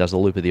jump on it, does a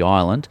loop of the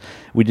island.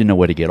 We didn't know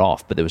where to get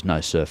off, but there was no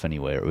surf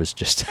anywhere. It was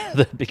just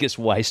the biggest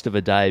waste of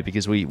a day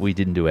because we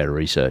didn't do our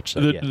research.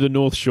 So, the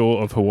North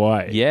Shore of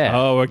Hawaii? Yeah.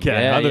 Oh,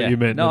 okay. Yeah, I thought you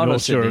meant the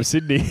North Shore of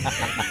Sydney.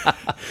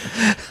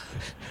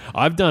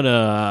 I've done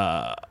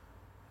a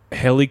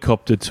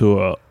helicopter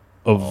tour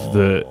of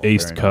the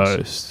East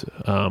Coast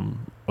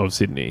of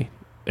Sydney,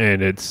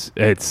 and it's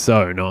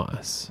so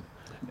nice.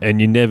 And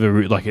you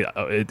never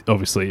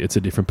obviously it's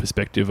a different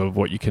perspective of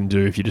what you can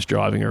do if you're just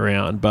driving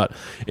around. But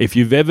if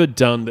you've ever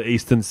done the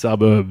eastern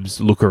suburbs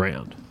look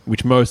around,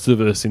 which most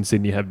of us in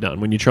Sydney have done,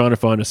 when you're trying to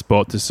find a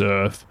spot to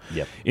surf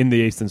in the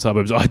eastern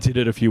suburbs, I did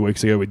it a few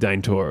weeks ago with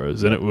Dane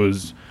Torres, and it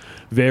was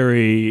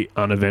very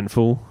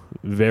uneventful,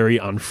 very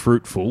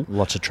unfruitful.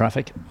 Lots of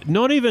traffic.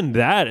 Not even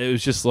that. It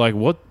was just like,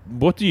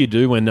 what do you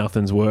do when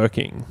nothing's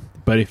working?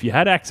 But if you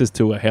had access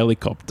to a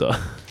helicopter,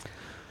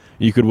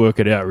 you could work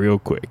it out real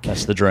quick.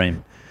 That's the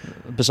dream.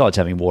 Besides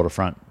having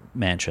waterfront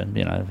mansion,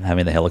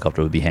 having the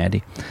helicopter would be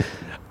handy.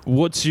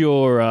 What's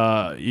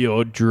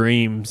your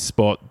dream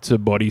spot to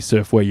body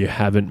surf where you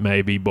haven't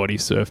maybe body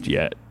surfed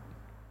yet?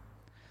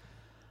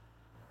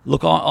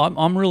 Look,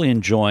 I'm really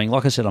enjoying.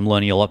 Like I said, I'm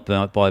learning a lot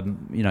by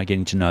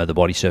getting to know the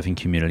body surfing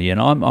community, and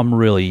I'm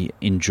really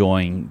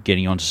enjoying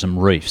getting onto some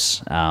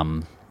reefs.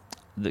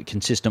 The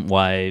consistent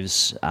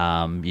waves,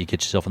 you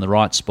get yourself in the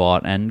right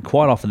spot, and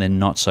quite often they're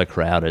not so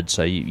crowded,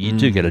 so you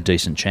do get a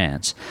decent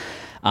chance.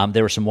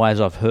 There are some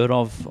waves I've heard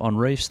of on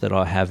reefs that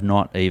I have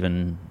not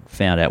even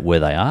found out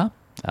where they are.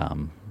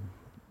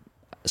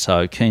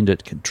 So keen to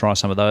try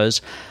some of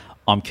those.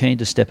 I'm keen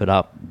to step it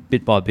up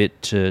bit by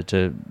bit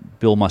to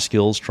build my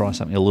skills, try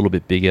something a little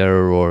bit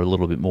bigger or a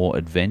little bit more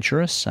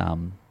adventurous.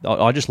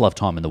 I just love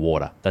time in the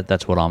water.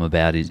 That's what I'm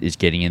about, is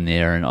getting in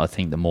there, and I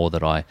think the more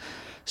that I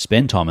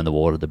spend time in the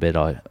water, the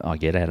better I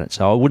get at it.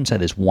 So I wouldn't say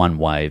there's one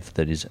wave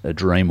that is a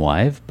dream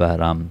wave, but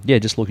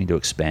just looking to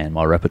expand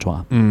my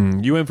repertoire.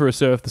 You went for a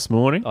surf this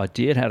morning. I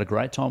did. Had a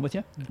great time with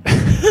you.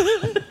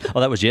 Oh,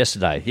 that was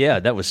yesterday.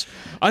 Yeah, that was.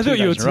 I thought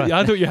you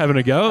were having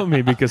a go at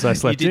me because I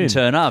slept in. You didn't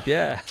turn up.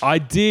 Yeah, I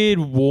did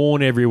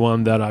warn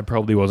everyone that I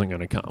probably wasn't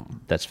going to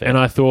come. That's fair. And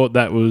I thought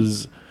that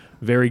was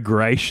very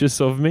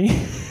gracious of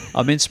me.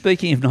 I mean,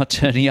 speaking of not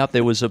turning up,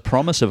 there was a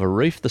promise of a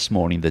reef this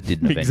morning that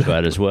didn't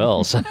eventuate as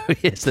well. So,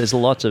 yes, there's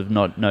lots of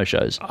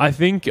no-shows. I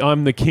think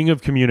I'm the king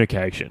of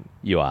communication.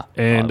 You are.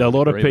 And a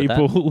lot of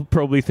people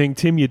probably think,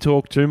 Tim, you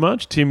talk too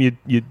much. Tim, you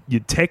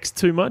text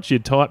too much. You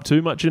type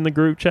too much in the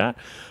group chat.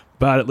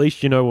 But at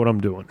least you know what I'm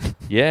doing.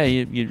 Yeah,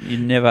 you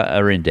never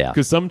are in doubt.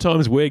 Because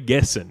sometimes we're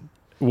guessing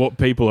what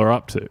people are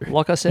up to.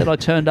 Like I said, I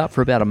turned up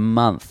for about a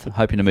month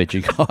hoping to meet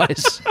you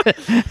guys.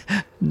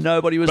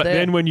 Nobody was there. But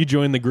then when you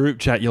join the group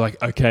chat, you're like,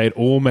 okay, it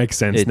all makes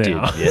sense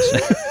now. Did,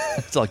 yes.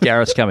 It's like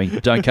Gareth's coming.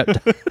 Don't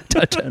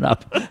turn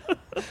up.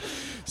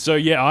 So,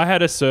 yeah, I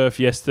had a surf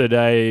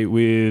yesterday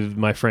with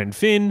my friend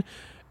Finn.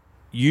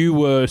 You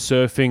were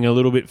surfing a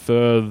little bit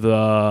further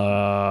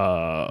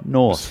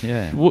north,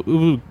 yeah.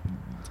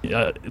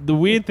 The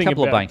weird thing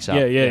couple about... of banks up.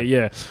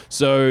 Yeah.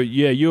 So,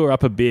 you were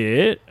up a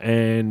bit,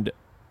 and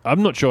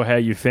I'm not sure how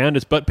you found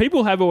us, but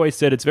people have always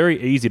said it's very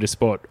easy to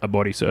spot a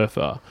body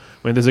surfer.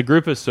 When there's a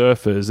group of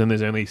surfers and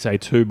there's only, say,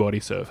 2 body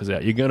surfers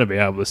out, you're going to be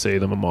able to see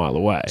them a mile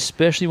away.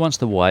 Especially once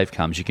the wave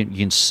comes, you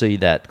can see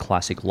that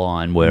classic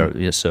line where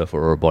a surfer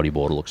or a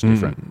bodyboarder looks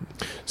different.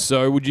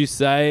 So would you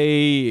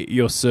say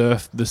your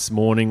surf this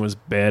morning was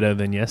better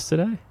than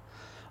yesterday?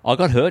 I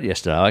got hurt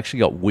yesterday. I actually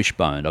got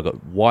wishboned. I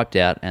got wiped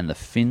out and the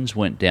fins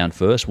went down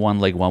first. One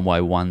leg one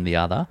way, one the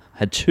other.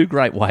 Had 2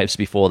 great waves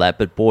before that,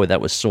 but boy, that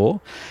was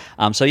sore.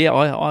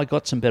 I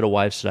got some better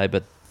waves today,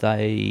 but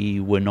they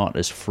were not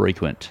as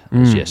frequent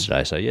as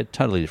yesterday. So,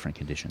 totally different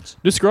conditions.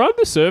 Describe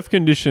the surf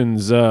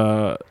conditions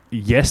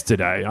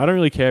yesterday. I don't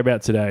really care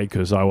about today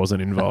because I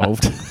wasn't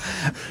involved.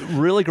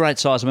 Really great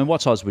size. I mean,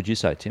 what size would you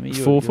say, Timmy?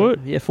 4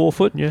 foot? Yeah, 4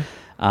 foot. Yeah.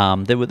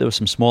 There were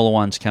some smaller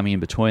ones coming in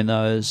between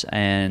those,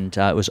 and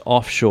it was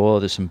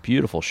offshore. There's some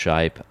beautiful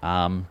shape,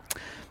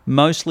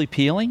 mostly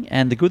peeling.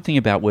 And the good thing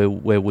about where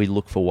we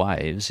look for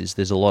waves is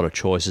there's a lot of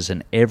choices,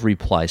 and every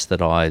place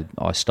that I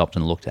stopped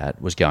and looked at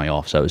was going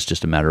off. So it was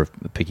just a matter of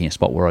picking a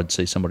spot where I'd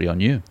see somebody I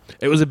knew.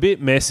 It was a bit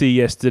messy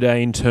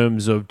yesterday in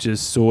terms of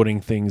just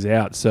sorting things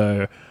out.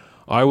 So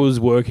I was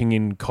working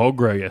in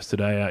Cogra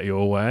yesterday out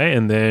your way,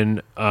 and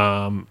then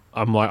I'm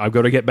like, I've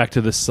got to get back to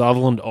the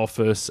Sutherland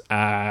office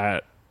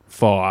at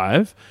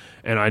 5,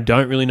 and I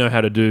don't really know how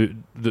to do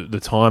the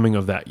timing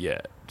of that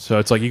yet. So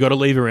it's like you got to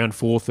leave around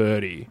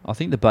 4:30. I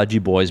think the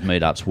Budgy Boys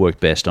meetups work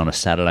best on a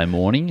Saturday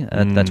morning.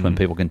 That's when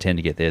people can tend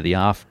to get there. The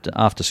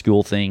after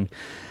school thing,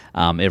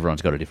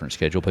 everyone's got a different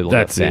schedule. People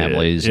have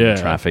families and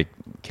traffic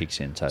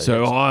kicks in.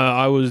 So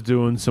I was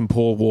doing some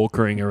poor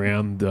walkering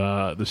around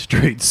the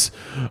streets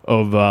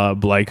of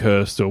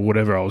Blakehurst or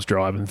whatever I was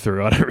driving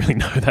through. I don't really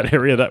know that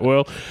area that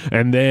well.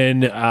 And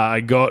then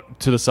I got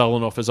to the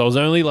Sutherland office. I was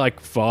only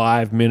like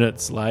 5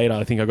 minutes late.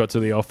 I think I got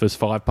to the office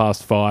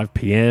 5:05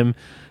 p.m.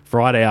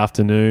 Friday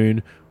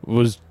afternoon.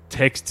 Was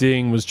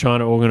texting, was trying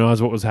to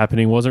organise what was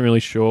happening. Wasn't really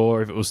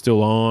sure if it was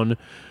still on.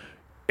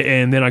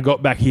 And then I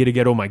got back here to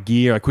get all my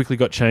gear. I quickly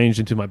got changed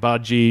into my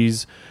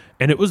budgies.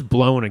 And it was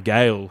blowing a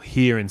gale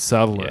here in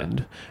Sutherland.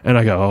 Yeah. And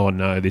I go, oh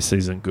no, this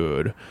isn't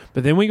good.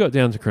 But then we got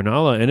down to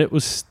Cronulla and it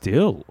was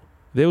still.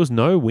 There was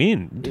no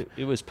wind.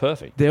 It was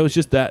perfect. There was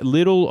just that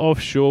little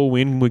offshore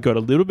wind. We got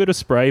a little bit of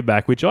spray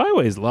back, which I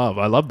always love.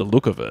 I love the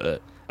look of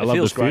it. I love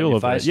the feel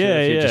of it.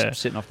 Yeah, yeah.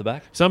 Just sitting off the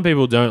back. Some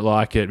people don't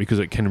like it because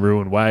it can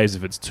ruin waves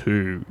if it's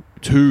too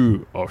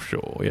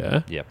offshore,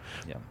 yeah? Yep.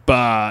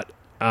 But,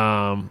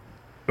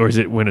 or is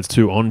it when it's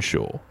too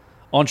onshore?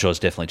 Onshore is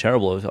definitely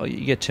terrible.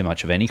 You get too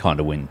much of any kind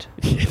of wind.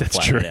 Yeah, that's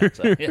true. Out,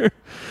 so, yeah. There's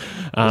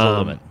a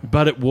limit.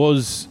 But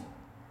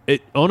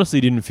it honestly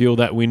didn't feel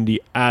that windy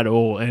at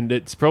all, and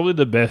it's probably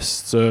the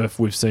best surf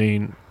we've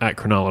seen at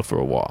Cronulla for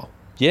a while.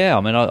 Yeah,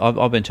 I mean,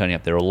 I've been turning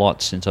up there a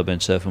lot since I've been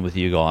surfing with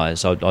you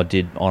guys. I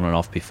did on and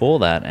off before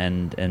that,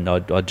 and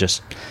I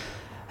just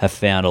have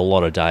found a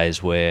lot of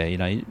days where,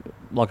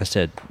 like I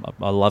said,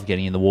 I love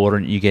getting in the water,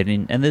 and you get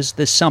in, and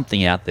there's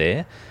something out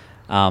there.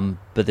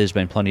 But there's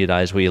been plenty of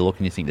days where you look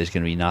and you think there's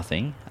going to be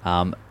nothing.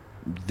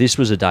 This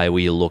was a day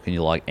where you look and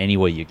you're like,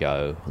 anywhere you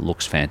go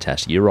looks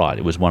fantastic. You're right.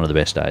 It was one of the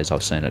best days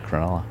I've seen at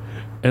Cronulla.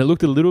 And it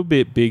looked a little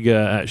bit bigger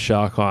at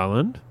Shark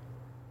Island,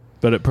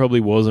 but it probably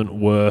wasn't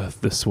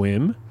worth the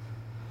swim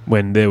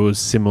when there was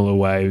similar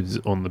waves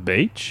on the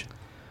beach.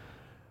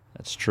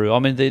 That's true. I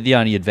mean, the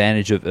only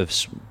advantage of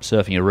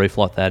surfing a reef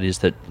like that is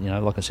that,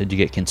 like I said, you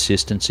get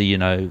consistency,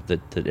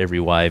 that every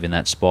wave in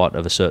that spot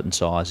of a certain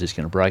size is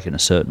going to break in a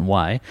certain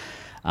way.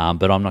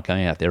 But I'm not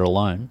going out there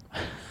alone.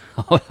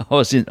 I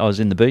was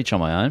in the beach on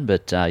my own,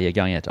 but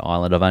going out to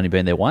Ireland, I've only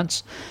been there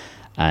once.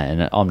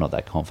 And I'm not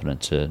that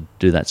confident to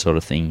do that sort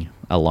of thing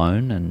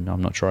alone, and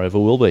I'm not sure I ever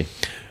will be.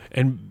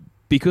 And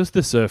because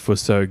the surf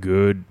was so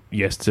good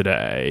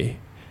yesterday,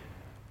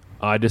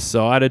 I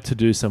decided to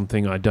do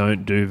something I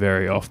don't do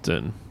very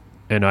often,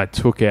 and I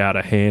took out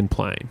a hand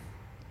plane.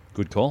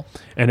 Good call.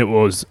 And it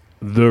was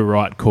the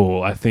right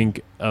call. I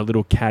think a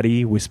little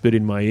caddy whispered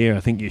in my ear,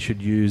 I think you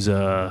should use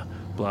blah,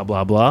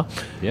 blah, blah.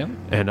 Yeah.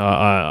 And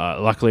I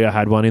luckily I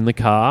had one in the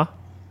car,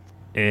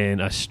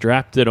 and I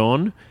strapped it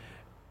on,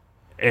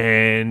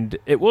 and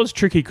it was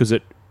tricky because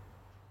it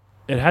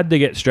had to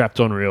get strapped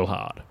on real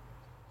hard.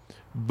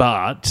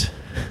 But...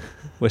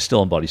 We're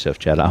still on Bodysurf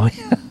chat, are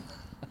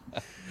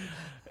we?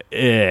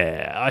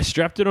 Yeah, I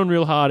strapped it on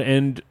real hard,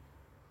 and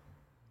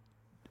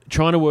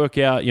trying to work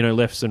out,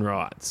 lefts and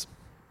rights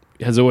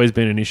has always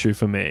been an issue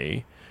for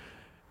me.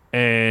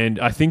 And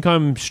I think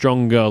I'm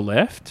stronger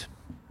left.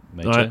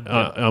 Me too.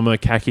 I'm a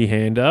khaki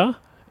hander,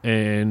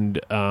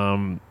 and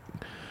I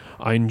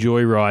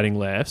enjoy riding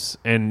lefts.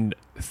 And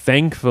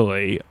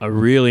thankfully, a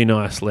really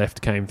nice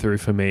left came through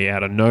for me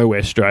out of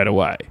nowhere straight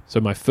away. So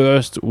my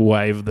first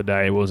wave of the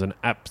day was an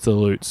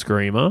absolute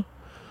screamer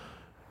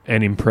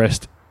and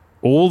impressed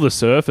all the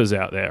surfers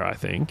out there, I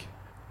think.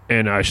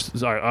 And I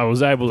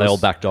was able to... They all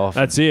backed off.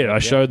 That's it. I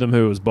showed them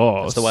who was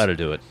boss. That's the way to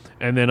do it.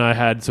 And then I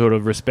had sort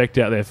of respect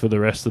out there for the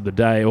rest of the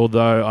day,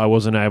 although I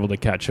wasn't able to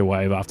catch a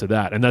wave after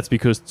that. And that's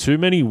because too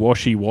many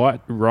washy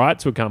white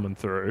rights were coming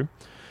through,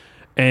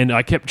 and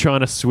I kept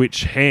trying to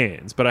switch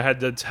hands, but I had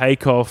to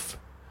take off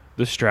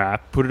the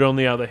strap, put it on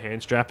the other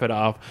hand, strap it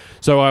up.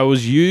 So I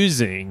was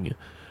using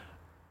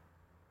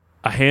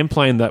a hand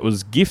plane that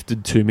was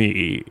gifted to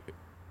me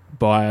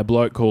by a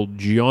bloke called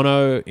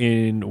Giono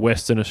in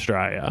Western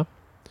Australia.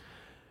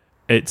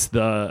 It's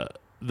the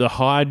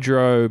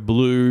Hydro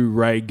Blue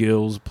Ray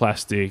Gills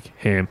plastic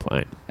hand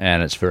plane.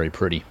 And it's very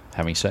pretty,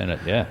 having seen it,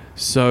 yeah.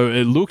 So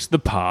it looks the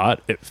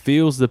part, it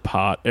feels the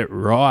part, it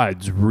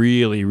rides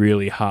really,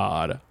 really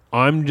hard.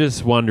 I'm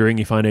just wondering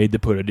if I need to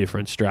put a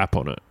different strap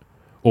on it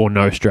or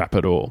no strap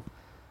at all.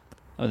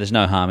 Oh, there's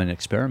no harm in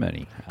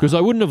experimenting. Because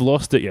I wouldn't have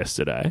lost it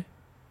yesterday.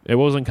 It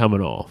wasn't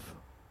coming off.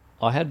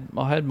 I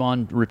had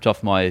mine ripped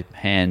off my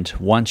hand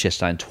once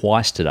yesterday and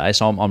twice today,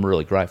 so I'm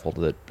really grateful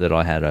that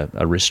I had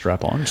a wrist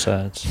strap on.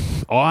 So it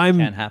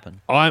can happen.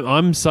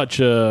 I'm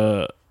such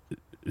a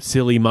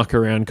silly muck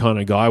around kind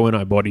of guy when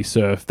I body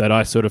surf that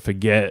I sort of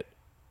forget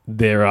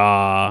there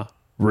are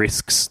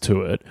risks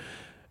to it,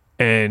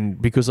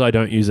 and because I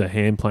don't use a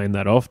hand plane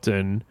that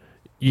often,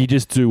 you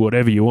just do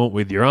whatever you want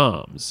with your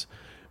arms.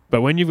 But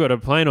when you've got a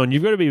plane on,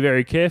 you've got to be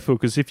very careful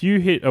because if you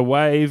hit a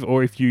wave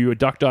or if you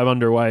duck dive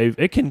under a wave,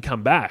 it can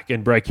come back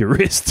and break your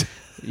wrist.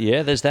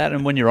 Yeah, there's that.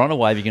 And when you're on a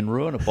wave, you can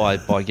ruin it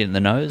by getting the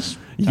nose.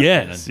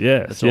 Yes.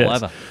 It's all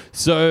over.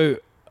 So,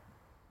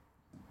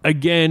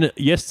 again,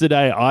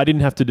 yesterday I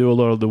didn't have to do a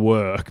lot of the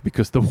work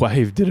because the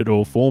wave did it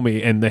all for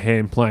me, and the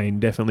hand plane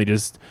definitely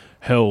just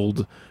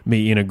held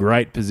me in a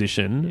great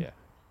position. Yeah.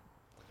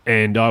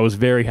 And I was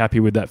very happy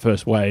with that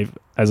first wave,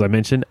 as I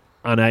mentioned.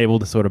 Unable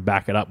to sort of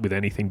back it up with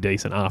anything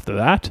decent after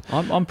that.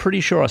 I'm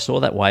pretty sure I saw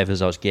that wave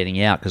as I was getting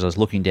out because I was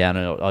looking down,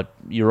 and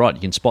you're right,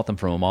 you can spot them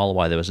from a mile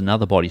away. There was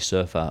another body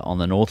surfer on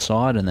the north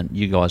side, and then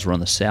you guys were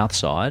on the south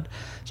side.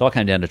 So I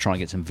came down to try and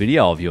get some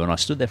video of you, and I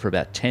stood there for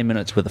about 10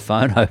 minutes with the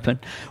phone open,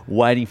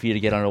 waiting for you to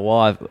get on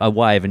a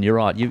wave. And you're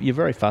right, you're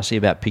very fussy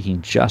about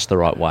picking just the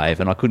right wave,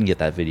 and I couldn't get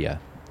that video.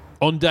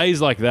 On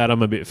days like that,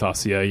 I'm a bit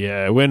fussier,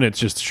 yeah. When it's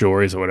just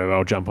shories or whatever,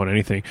 I'll jump on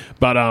anything.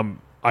 But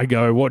I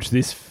go, watch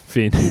this,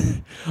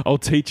 Finn. I'll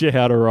teach you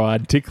how to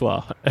ride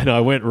tickler. And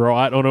I went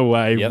right on a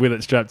wave with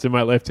it strapped to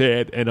my left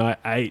hand, and I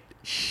ate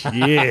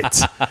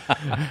shit.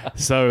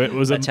 So it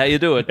was That's how you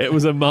do it. It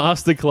was a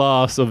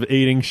masterclass of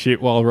eating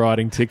shit while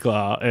riding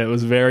tickler. It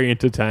was very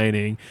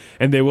entertaining.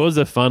 And there was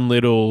a fun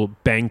little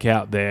bank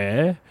out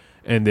there,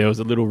 and there was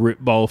a little rip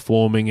bowl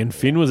forming, and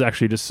Finn was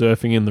actually just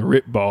surfing in the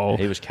rip bowl.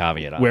 He was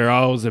carving it up. Where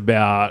I was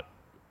about...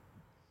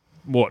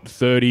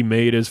 30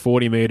 metres,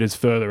 40 metres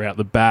further out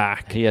the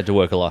back. He had to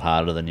work a lot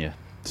harder than you.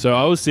 So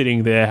I was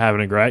sitting there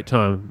having a great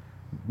time.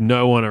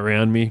 No one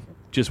around me,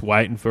 just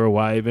waiting for a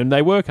wave. And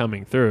they were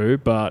coming through,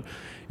 but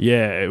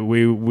yeah,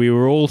 we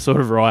were all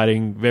sort of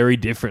riding very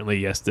differently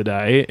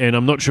yesterday. And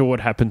I'm not sure what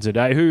happened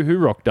today. Who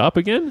rocked up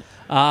again?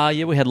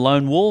 We had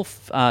Lone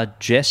Wolf,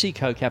 Jesse,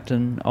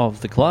 co-captain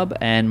of the club,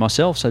 and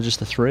myself, so just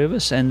the three of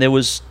us. And there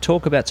was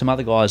talk about some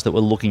other guys that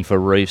were looking for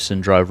reefs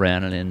and drove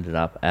around and ended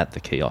up at the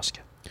kiosk.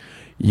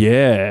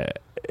 Yeah.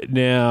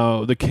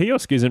 Now, the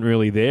kiosk isn't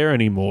really there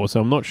anymore,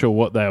 so I'm not sure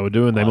what they were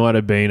doing. They might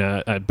have been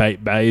at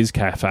Bait Bay's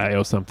Cafe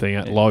or something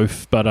at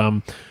Loaf. But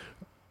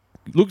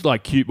looked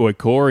like Cute Boy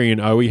Corey and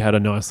Owie had a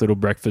nice little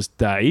breakfast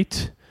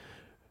date.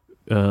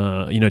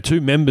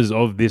 Two members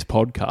of this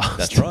podcast.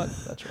 That's right.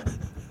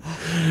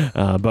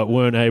 But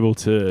weren't able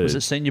to... Was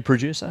it senior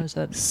producer? Is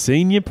that...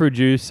 Senior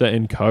producer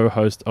and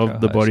co-host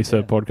of the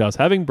Bodysurf podcast,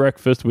 having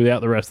breakfast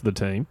without the rest of the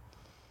team.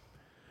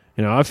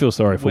 I feel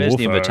sorry for Woofo. Where's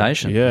the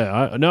invitation?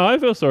 Yeah, I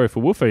feel sorry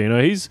for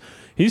Woofo.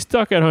 He's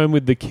stuck at home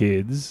with the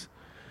kids.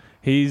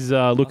 He's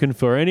looking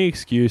for any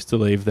excuse to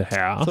leave the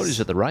house. I thought he was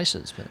at the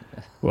races. But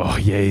Well,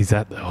 yeah, he's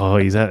at.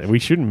 We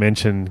shouldn't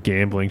mention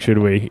gambling, should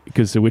we?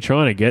 Because we're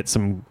trying to get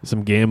some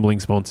gambling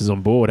sponsors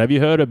on board. Have you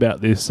heard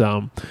about this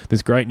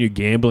this great new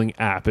gambling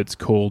app? It's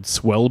called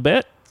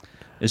Swellbet.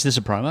 Is this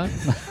a promo?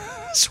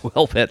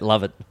 Swellbet,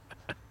 love it.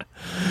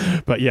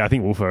 But yeah, I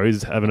think Wolfo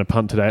is having a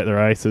punt today at the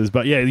races.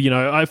 But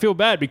yeah, I feel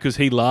bad because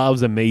he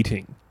loves a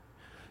meeting.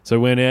 So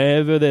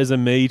whenever there's a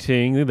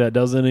meeting that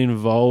doesn't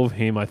involve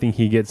him, I think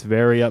he gets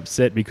very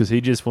upset because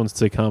he just wants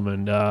to come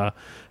and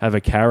have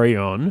a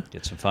carry-on.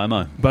 Get some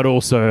FOMO. But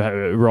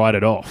also write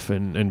it off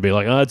and be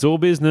like, oh, it's all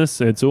business.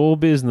 It's all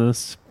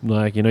business.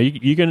 Like,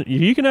 you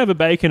can have a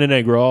bacon and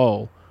egg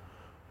roll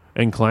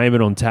and claim it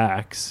on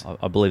tax.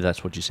 I believe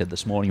that's what you said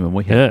this morning when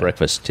we had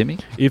breakfast, Timmy.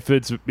 If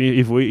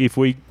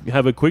we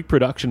have a quick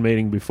production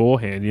meeting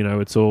beforehand,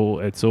 it's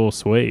all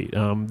sweet.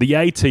 The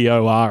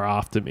ATO are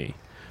after me.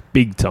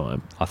 Big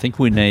time. I think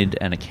we need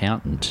an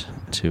accountant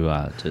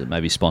to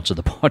maybe sponsor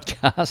the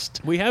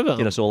podcast. We have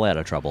get us all out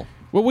of trouble.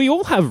 Well, we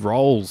all have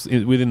roles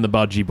within the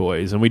Budgy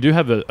Boys, and we do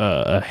have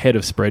a head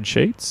of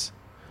spreadsheets.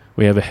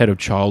 We have a head of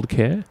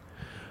childcare.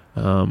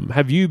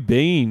 Have you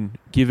been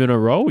given a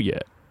role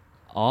yet?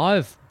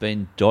 I've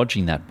been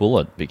dodging that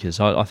bullet because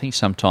I think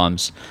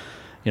sometimes,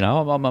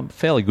 I'm a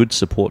fairly good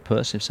support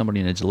person. If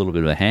somebody needs a little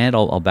bit of a hand,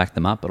 I'll back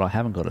them up, but I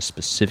haven't got a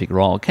specific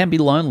role. It can be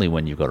lonely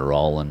when you've got a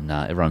role and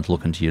everyone's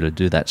looking to you to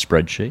do that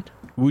spreadsheet.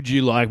 Would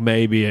you like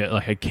maybe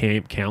a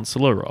camp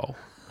counsellor role?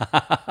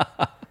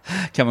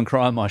 Come and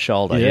cry on my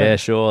shoulder. Yeah,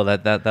 sure.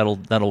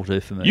 That'll do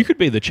for me. You could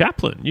be the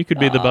chaplain. You could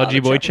be the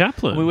Budgy Boy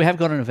chaplain. We have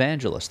got an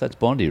evangelist. That's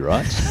Bondi,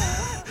 right?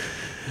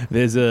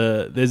 There's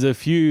a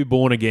few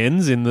born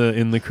agains in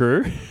the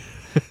crew.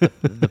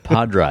 The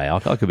padre. I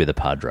could be the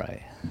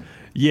padre.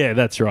 Yeah,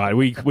 that's right.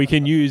 We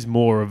can use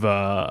more of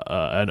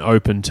an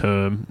open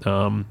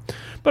term,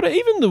 but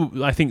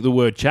even I think the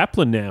word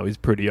chaplain now is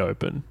pretty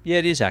open. Yeah,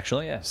 it is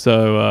actually. Yeah.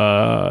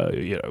 So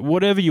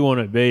whatever you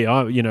want to be,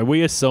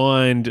 we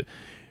assigned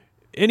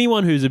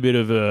anyone who's a bit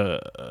of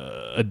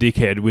a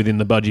dickhead within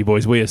the Budgy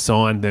Boys. We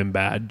assigned them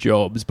bad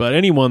jobs, but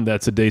anyone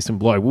that's a decent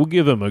bloke, we'll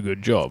give them a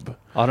good job.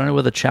 I don't know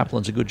whether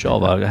chaplain's a good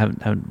job. I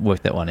haven't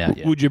worked that one out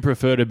yet. Would you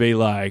prefer to be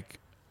like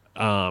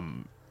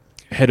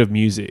head of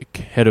music,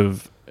 head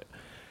of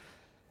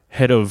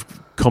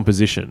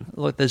composition?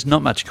 Look, there's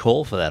not much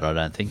call for that, I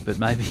don't think, but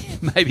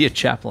maybe a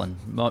chaplain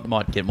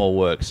might get more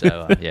work.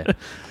 So yeah,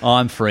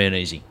 I'm free and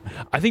easy.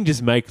 I think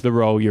just make the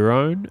role your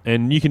own,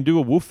 and you can do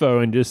a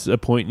woofo and just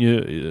appoint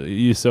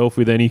yourself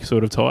with any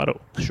sort of title.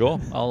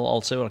 Sure,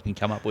 I'll see what I can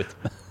come up with.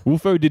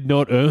 Wolfo did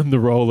not earn the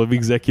role of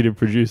executive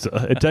producer.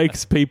 It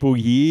takes people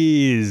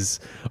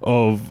years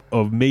of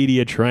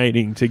media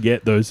training to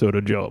get those sort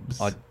of jobs.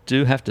 I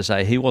do have to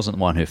say, he wasn't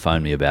the one who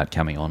phoned me about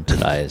coming on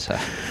today. So.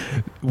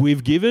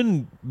 We've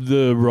given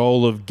the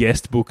role of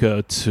guest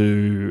booker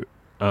to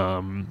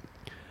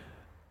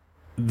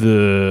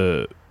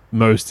the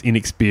most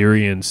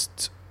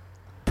inexperienced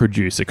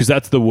producer, because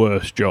that's the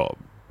worst job.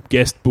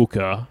 Guest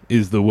booker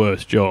is the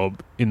worst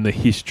job in the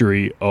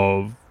history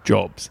of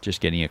jobs.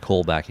 Just getting a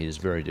call back is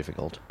very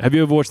difficult. Have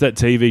you ever watched that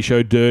TV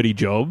show Dirty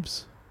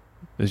Jobs?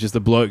 There's just a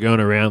bloke going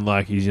around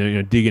like he's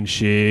digging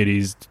shit,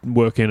 he's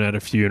working at a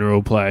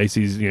funeral place,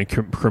 he's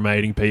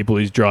cremating people,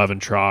 he's driving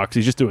trucks,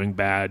 he's just doing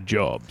bad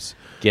jobs.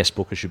 Guest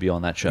booker should be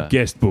on that show.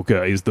 Guest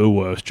booker is the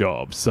worst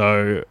job.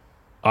 So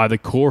either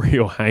Corey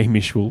or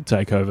Hamish will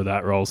take over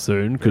that role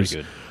soon, because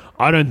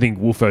I don't think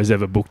Wolfo's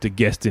ever booked a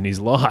guest in his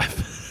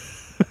life.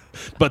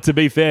 But to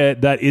be fair,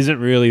 that isn't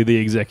really the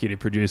executive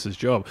producer's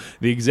job.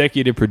 The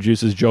executive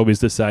producer's job is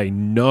to say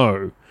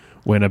no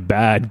when a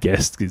bad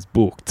guest is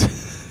booked.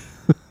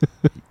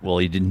 Well,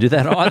 he didn't do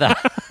that either.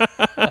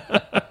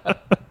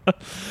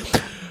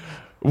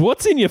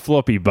 What's in your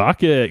floppy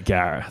bucket,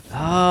 Gareth?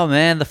 Oh,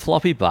 man, the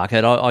floppy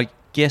bucket. I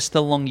guess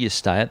the longer you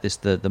stay at this,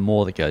 the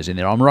more that goes in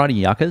there. I'm riding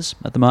Yuccas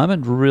at the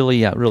moment.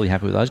 Really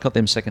happy with those. Got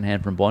them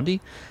secondhand from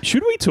Bondi.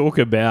 Should we talk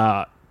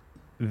about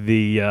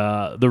the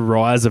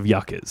rise of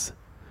Yuccas?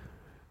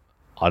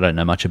 I don't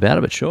know much about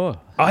it, but sure.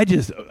 I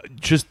just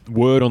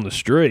word on the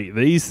street,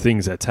 these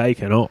things are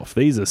taking off.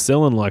 These are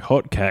selling like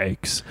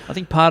hotcakes. I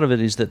think part of it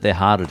is that they're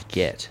harder to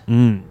get.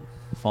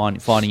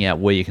 Finding out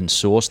where you can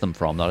source them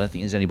from. I don't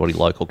think there's anybody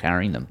local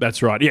carrying them.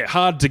 That's right. Yeah,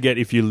 hard to get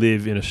if you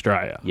live in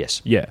Australia.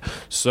 Yes. Yeah.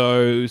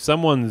 So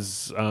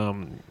someone's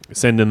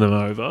sending them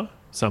over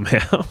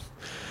somehow.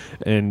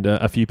 And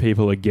a few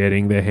people are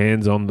getting their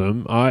hands on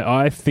them.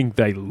 I think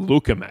they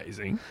look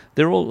amazing.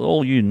 They're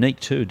all unique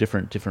too,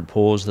 different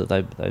pours that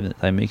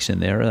they mix in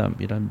there.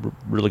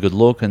 Really good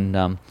look,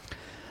 and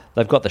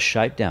they've got the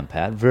shape down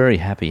pat. Very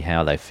happy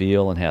how they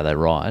feel and how they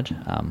ride.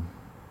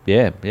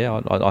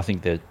 I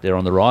think they're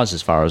on the rise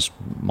as far as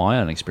my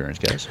own experience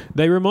goes.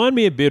 They remind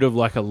me a bit of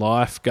like a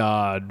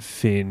lifeguard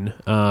fin.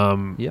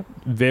 Yep.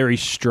 Very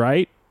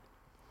straight,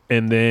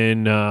 and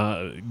then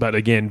but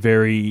again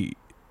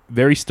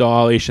very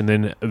stylish, and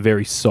then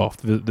very soft.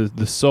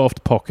 The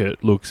soft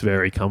pocket looks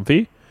very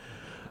comfy.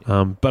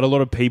 But a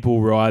lot of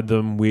people ride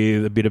them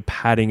with a bit of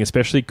padding,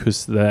 especially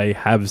because they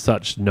have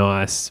such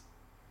nice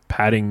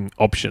padding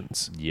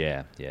options.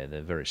 Yeah,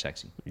 they're very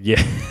sexy.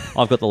 Yeah.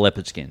 I've got the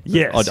leopard skin.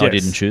 Yes, I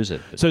didn't choose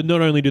it. So not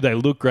only do they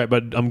look great,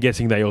 but I'm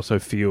guessing they also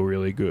feel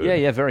really good.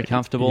 Yeah, very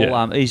comfortable.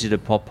 Yeah. Easy to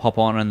pop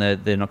on, and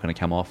they're not going to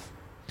come off.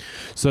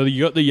 So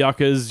you got the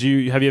yuccas.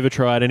 Have you ever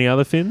tried any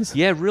other fins?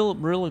 Yeah,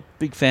 real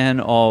big fan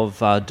of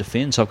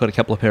Defins. I've got a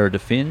couple of pair of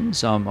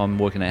Defins. I'm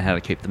working out how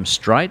to keep them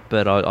straight,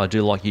 but I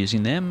do like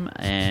using them.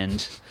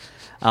 And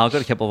I've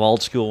got a couple of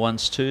old school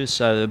ones too.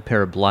 So a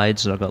pair of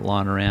blades that I've got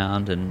lying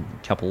around, and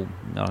a couple.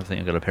 I think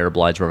I've got a pair of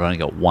blades where I've only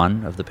got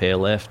one of the pair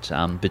left,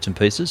 bits and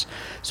pieces.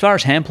 As far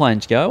as hand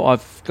planes go,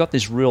 I've got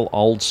this real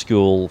old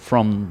school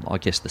from, I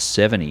guess, the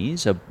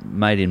 70s,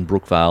 made in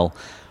Brookvale,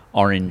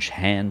 orange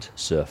hand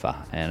surfer,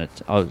 and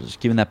I was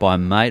given that by a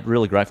mate.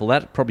 Really grateful.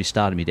 That probably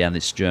started me down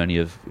this journey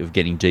of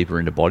getting deeper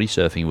into body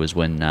surfing, was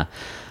when I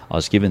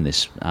was given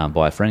this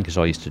by a friend, because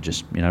I used to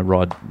just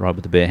ride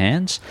with the bare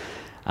hands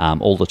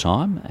all the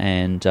time,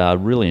 and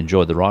really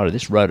enjoyed the ride of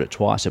this. Rode it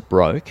twice, it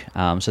broke.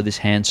 So this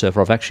hand surfer,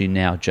 I've actually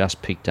now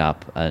just picked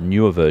up a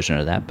newer version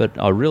of that, but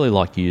I really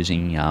like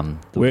using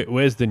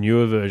Where's the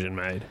newer version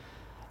made?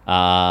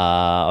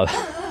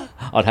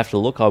 I'd have to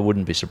look. I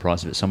wouldn't be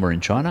surprised if it's somewhere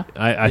in China.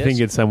 I think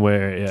it's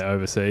somewhere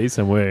overseas,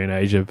 somewhere in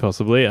Asia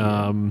possibly.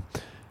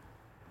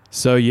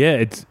 So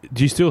yeah,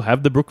 do you still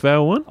have the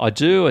Brookvale one? I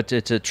do.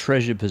 It's a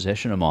treasured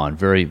possession of mine.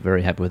 Very,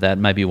 very happy with that.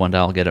 Maybe one day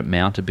I'll get it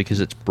mounted,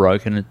 because it's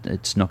broken.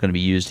 It's not going to be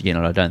used again,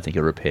 and I don't think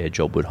a repair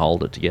job would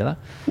hold it together.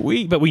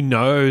 But we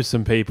know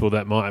some people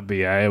that might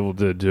be able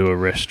to do a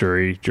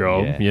restory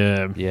job.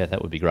 Yeah,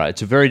 that would be great.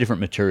 It's a very different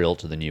material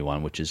to the new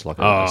one, which is like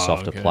a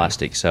softer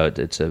plastic, so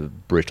it's a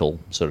brittle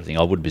sort of thing.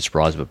 I wouldn't be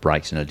surprised if it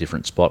breaks in a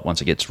different spot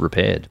once it gets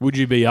repaired. Would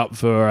you be up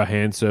for a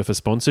hand surfer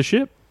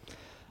sponsorship?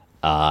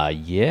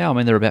 Yeah, I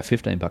mean, they're about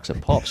 $15 a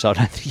pop, so I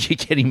don't think you're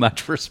getting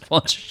much for a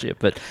sponsorship,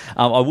 but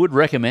I would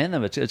recommend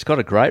them. It's got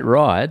a great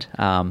ride,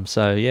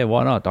 so yeah,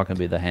 why not? I can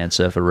be the hand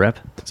surfer rep.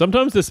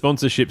 Sometimes the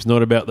sponsorship's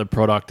not about the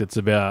product, it's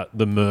about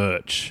the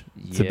merch.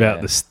 It's about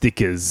the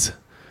stickers.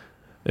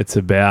 It's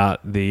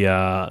about the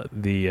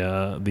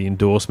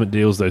endorsement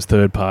deals, those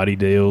third-party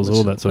deals,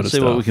 all that sort of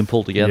stuff. See what we can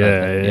pull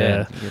together.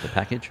 Yeah. Get a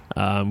package.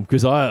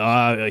 Because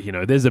I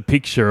there's a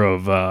picture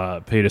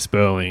of Peter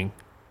Sperling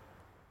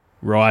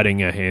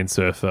riding a hand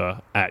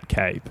surfer at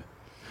Cape.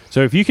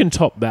 So if you can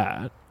top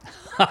that,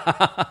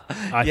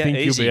 I think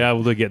easy. you'll be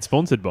able to get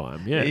sponsored by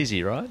him. Yeah,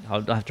 easy, right?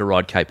 I'll have to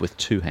ride Cape with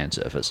 2 hand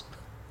surfers.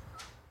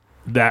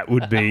 That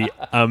would be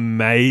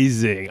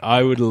amazing.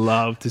 I would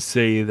love to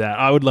see that.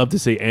 I would love to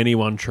see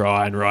anyone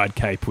try and ride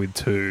Cape with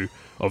 2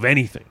 of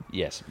anything.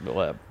 Yes,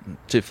 well,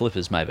 2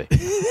 flippers maybe.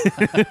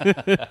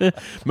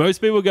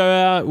 Most people go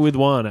out with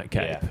 1 at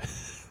Cape. Yeah.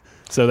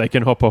 So they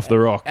can hop off the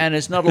rock. And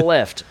it's not a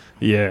left.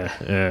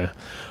 Yeah.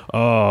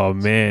 Oh,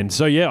 man.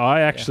 So, yeah,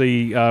 I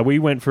actually, we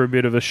went for a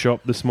bit of a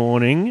shop this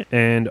morning,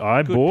 and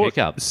I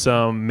bought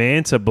some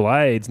Manta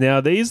blades. Now,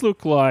 these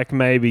look like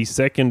maybe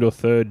 2nd or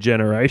 3rd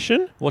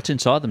generation. What's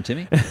inside them,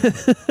 Timmy?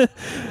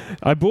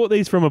 I bought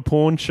these from a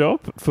pawn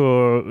shop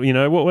for,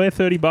 what were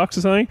they, $30 or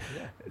something?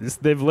 Yeah.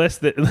 They've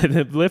left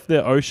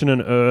their Ocean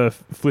and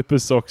Earth flipper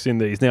socks in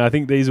these. Now, I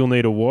think these will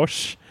need a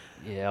wash.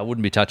 Yeah, I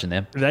wouldn't be touching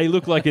them. They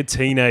look like a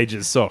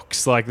teenager's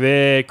socks. Like,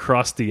 they're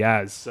crusty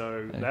as.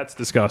 So that's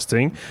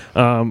disgusting.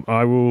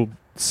 I will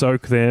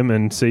soak them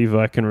and see if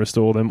I can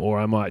restore them, or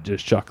I might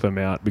just chuck them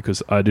out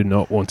because I do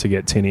not want to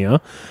get tinnier.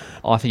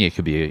 I think it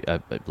could be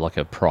like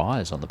a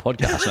prize on the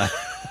podcast.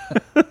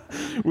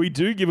 We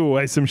do give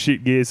away some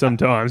shit gear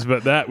sometimes,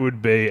 but that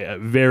would be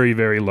very,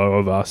 very low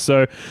of us.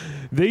 So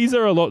these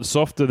are a lot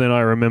softer than I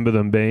remember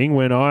them being.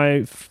 When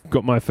I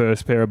got my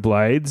first pair of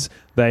blades,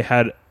 they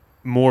had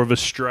more of a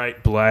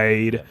straight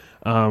blade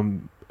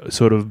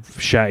sort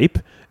of shape,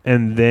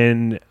 and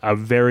then a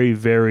very,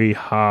 very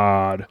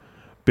hard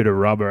bit of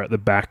rubber at the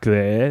back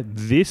there.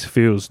 This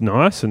feels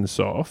nice and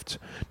soft.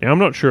 Now, I'm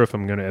not sure if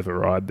I'm going to ever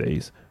ride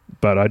these,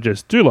 but I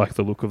just do like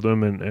the look of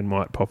them and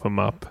might pop them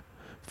up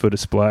for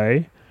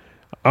display.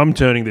 I'm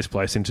turning this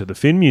place into the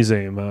Fin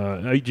Museum.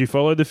 Do you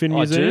follow the Fin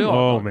Museum? Do.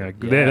 Oh, man.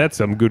 Yeah. That's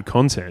some good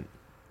content.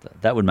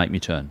 That would make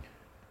me turn.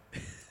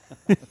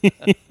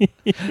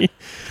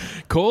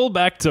 Call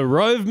back to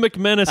Rove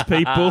McManus,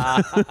 people.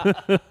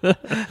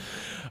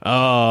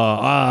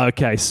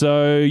 Okay.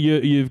 So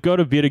you've got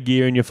a bit of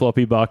gear in your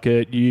floppy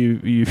bucket.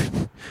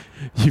 You've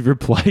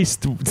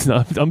replaced.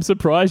 I'm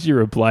surprised you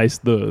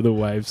replaced the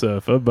Wave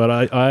Surfer, but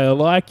I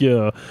like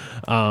your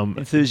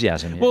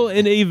enthusiasm. Yeah. Well,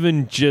 and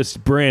even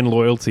just brand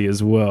loyalty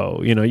as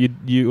well.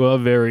 You are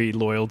very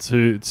loyal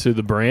to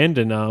the brand,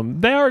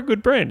 and they are a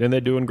good brand, and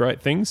they're doing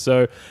great things.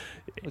 So.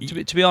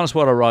 To be honest,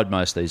 what I ride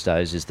most these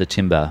days is the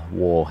Timber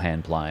War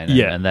hand plane,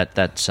 and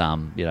that's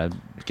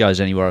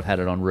goes anywhere. I've had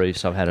it on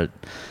reefs. I've had it.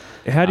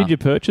 How did you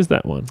purchase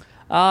that one?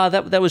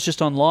 That was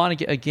just online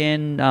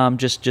again.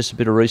 Just a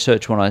bit of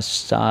research when I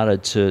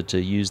started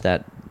to use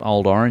that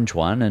old orange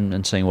one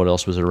and seeing what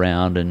else was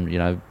around,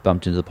 and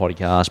bumped into the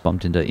podcast,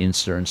 bumped into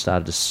Insta, and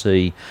started to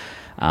see.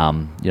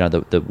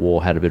 The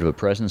War had a bit of a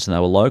presence and they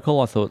were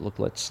local. I thought, look,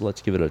 let's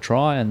give it a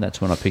try, and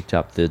that's when I picked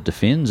up the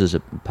Defins as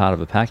a part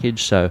of a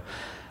package. So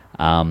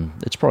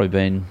It's probably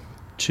been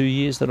 2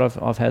 years that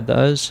I've had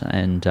those,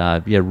 and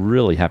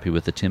really happy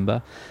with the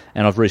timber.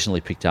 And I've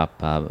recently picked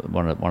up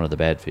one of the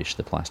Badfish,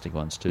 the plastic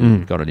ones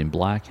too. Got it in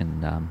black,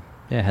 and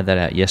had that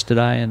out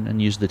yesterday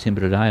and used the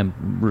timber today.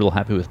 I'm real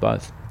happy with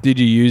both. Did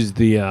you use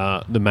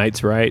the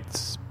Mates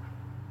Rates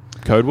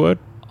code word?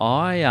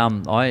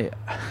 I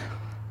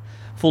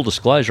full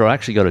disclosure, I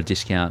actually got a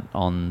discount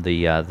on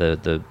the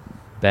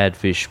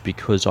Badfish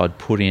because I'd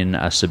put in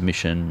a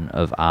submission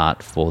of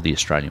art for the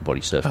Australian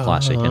Bodysurf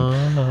Classic,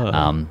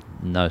 and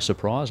no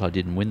surprise, I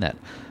didn't win that.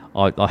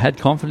 I had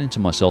confidence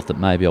in myself that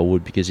maybe I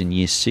would, because in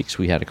Year 6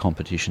 we had a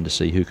competition to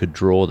see who could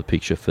draw the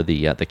picture for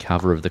the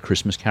cover of the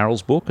Christmas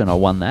Carols book, and I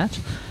won that.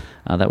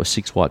 That was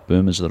 6 white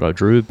boomers that I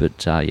drew,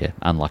 but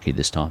unlucky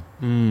this time.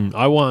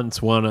 I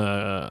once won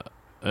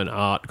an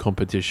art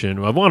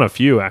competition. I've won a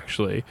few,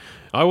 actually.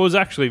 I was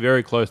actually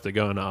very close to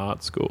going to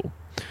art school,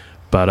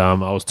 but I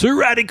was too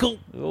radical.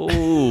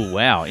 Oh,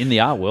 wow. In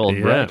the art world,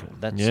 Yeah. radical.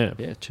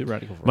 That's too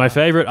radical for My art.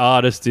 favourite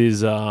artist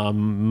is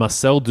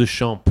Marcel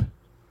Duchamp.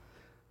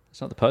 It's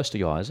not the poster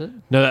guy, is it?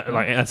 No,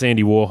 that's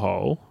Andy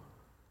Warhol.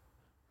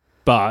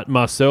 But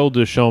Marcel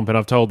Duchamp, and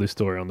I've told this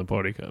story on the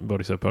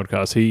Bodysurf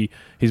podcast,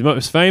 his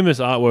most famous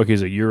artwork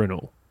is a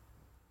urinal.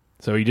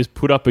 So he just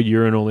put up a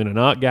urinal in an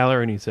art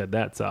gallery and he said,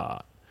 that's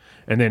art.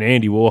 And then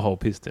Andy Warhol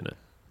pissed in it.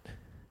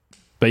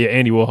 But yeah,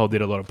 Andy Warhol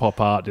did a lot of pop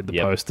art, did the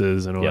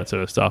posters and all that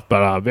sort of stuff.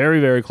 But very,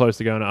 very close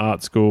to going to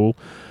art school.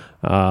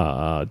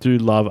 Do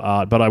love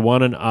art. But I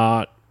won an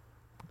art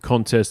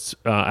contest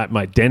at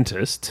my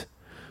dentist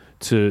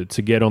to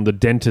get on the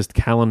dentist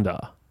calendar.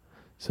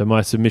 So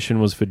my submission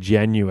was for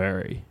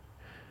January.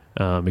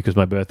 Because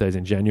my birthday's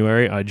in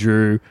January. I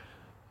drew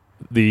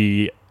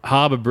the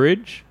Harbour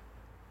Bridge,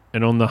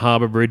 and on the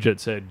Harbour Bridge it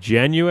said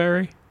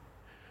January,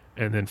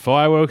 and then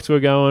fireworks were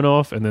going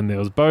off, and then there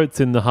was boats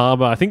in the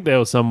harbour. I think there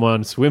was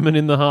someone swimming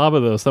in the harbour,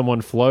 there was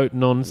someone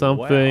floating on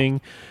something, wow.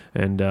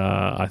 And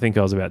I think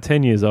I was about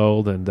 10 years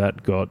old, and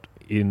that got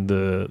in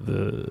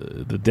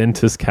the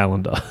dentist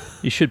calendar.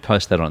 You should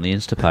post that on the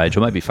Insta page, or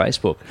maybe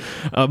Facebook.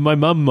 My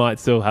mum might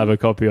still have a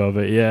copy of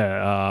it,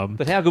 yeah.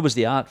 But how good was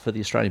the art for the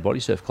Australian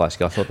Bodysurf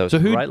Classic? I thought that was a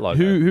great logo.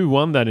 Who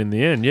won that in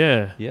the end?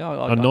 Yeah,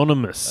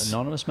 Anonymous.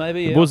 Anonymous,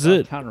 maybe? Yeah, was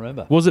it? I can't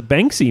remember. Was it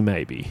Banksy,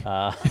 maybe?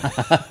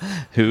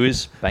 Who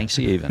is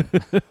Banksy even?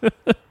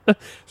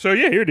 So,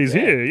 yeah, here it is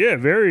here. Yeah,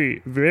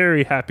 very,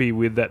 very happy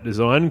with that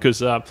design,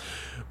 because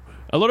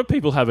a lot of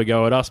people have a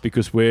go at us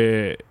because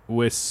we're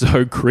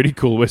so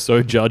critical, we're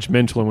so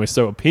judgmental, and we're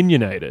so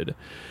opinionated.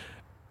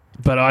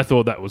 But I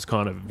thought that was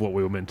kind of what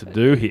we were meant to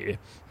do here.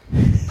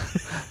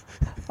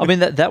 I mean,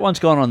 that one's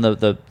gone on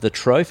the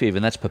trophy,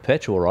 and that's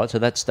perpetual, right? So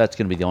that's going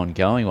to be the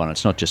ongoing one.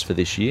 It's not just for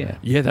this year.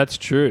 Yeah, that's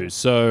true.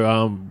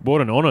 So what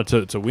an honour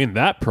to win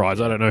that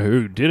prize. I don't know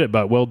who did it,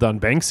 but well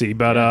done, Banksy.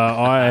 But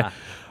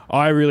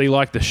I really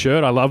like the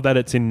shirt. I love that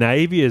it's in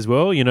navy as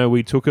well. You know,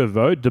 we took a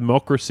vote.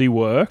 Democracy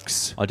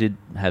works. I did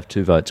have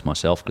 2 votes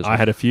myself. I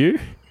had a few.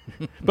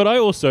 But I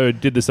also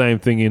did the same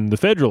thing in the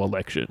federal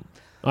election.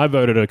 I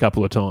voted a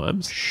couple of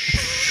times.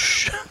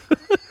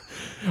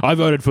 I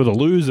voted for the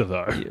loser,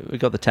 though. Yeah, we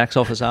got the tax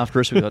office after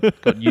us. We got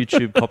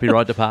YouTube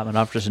copyright department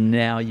after us, and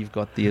now you've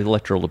got the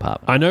electoral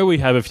department. I know we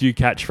have a few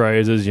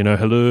catchphrases, you know,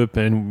 halloop,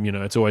 and, you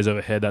know, it's always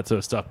overhead, that sort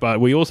of stuff. But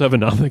we also have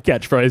another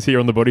catchphrase here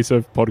on the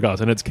Bodysurf podcast,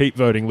 and it's keep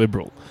voting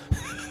Liberal.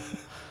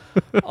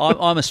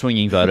 I'm a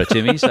swinging voter,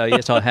 Timmy, so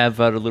yes, I have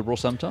voted Liberal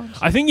sometimes.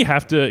 I think you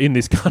have to, in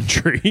this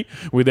country,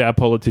 with our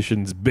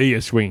politicians, be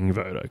a swinging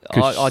voter.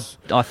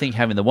 I think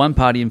having the one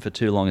party in for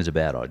too long is a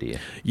bad idea.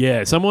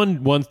 Yeah,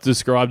 someone once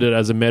described it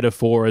as a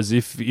metaphor, as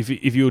if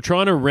you were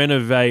trying to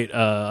renovate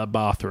a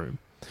bathroom,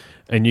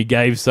 and you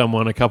gave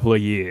someone a couple of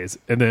years,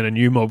 and then a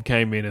new mob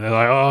came in, and they're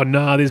like, oh,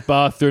 nah, this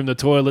bathroom, the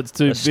toilet's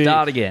too big.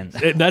 Start again.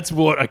 And that's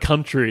what a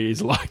country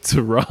is like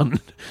to run.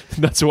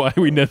 That's why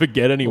we never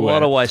get anywhere. A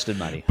lot of wasted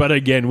money. But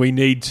again, we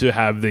need to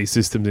have these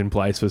systems in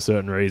place for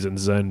certain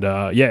reasons. And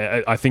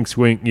I think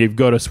you've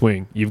got to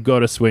swing. You've got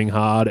to swing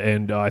hard,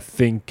 and I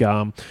think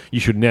you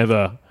should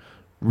never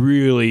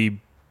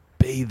really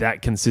be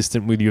that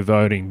consistent with your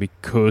voting,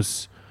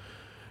 because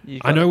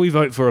I know we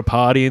vote for a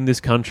party in this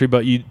country,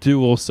 but you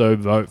do also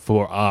vote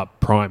for a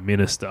prime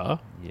minister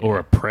or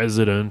a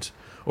president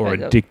or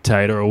a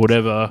dictator or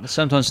whatever.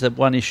 Sometimes that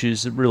one issue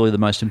is really the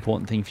most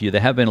important thing for you.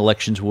 There have been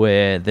elections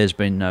where there's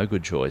been no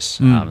good choice.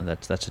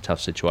 That's a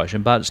tough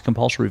situation, but it's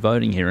compulsory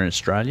voting here in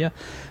Australia.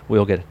 We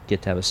all get to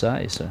have a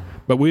say. So,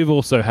 but we've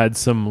also had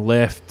some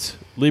left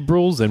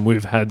Liberals and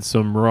we've had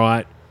some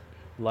right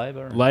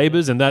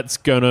Labours, and that's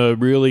going to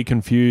really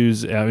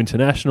confuse our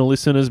international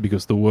listeners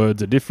because the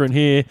words are different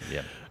here.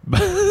 Yep.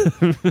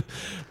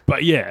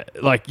 But yeah,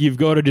 like, you've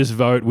got to just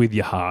vote with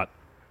your heart.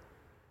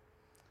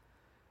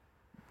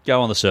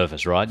 Go on the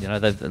surface, right? You know,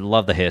 they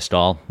love the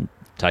hairstyle.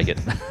 Take it.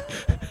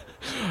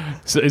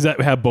 So is that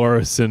how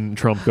Boris and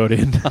Trump got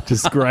in?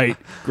 Just great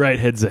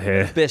heads of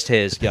hair. Best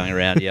hairs going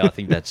around. Yeah, I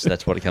think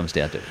that's what it comes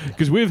down to.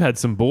 Because we've had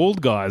some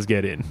bald guys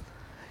get in.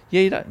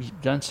 Yeah, you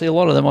don't see a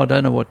lot of them. I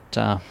don't know what.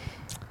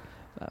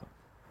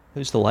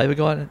 Who's the Labor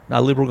guy?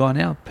 Liberal guy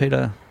now?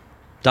 Peter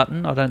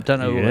Dutton. I don't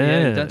know.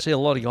 Yeah. Don't see a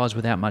lot of guys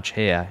without much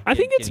hair. I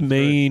think it's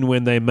mean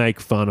when they make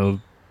fun of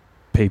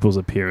people's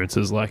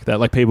appearances like that.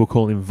 Like people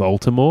call him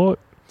Voldemort.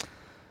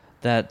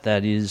 That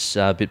is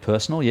a bit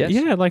personal, yes.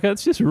 Yeah, like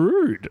that's just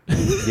rude.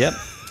 Yep.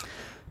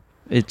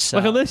 It's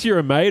like unless you're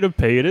a mate of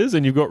Peter's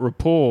and you've got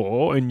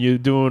rapport and you're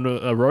doing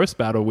a roast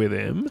battle with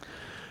him.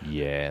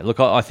 Yeah,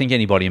 look, I think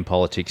anybody in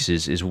politics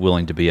is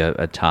willing to be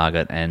a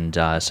target, and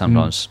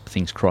sometimes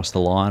things cross the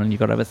line, and you've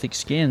got to have a thick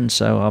skin.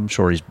 So I'm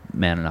sure he's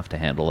man enough to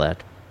handle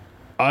that.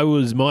 I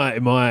was my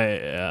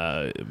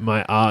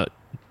art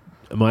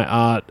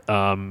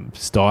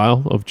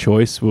style of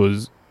choice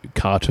was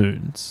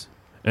cartoons,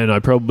 and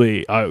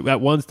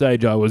at one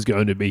stage I was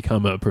going to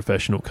become a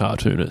professional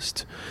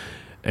cartoonist,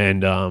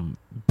 and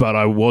but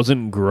I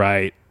wasn't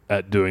great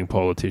at doing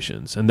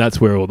politicians, and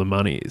that's where all the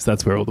money is.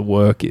 That's where all the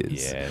work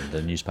is. Yeah,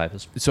 the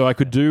newspapers. So I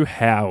could do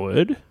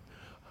Howard.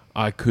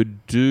 I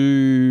could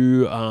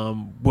do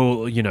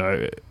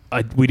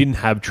we didn't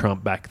have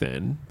Trump back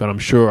then, but I'm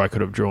sure I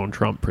could have drawn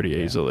Trump pretty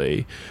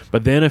easily.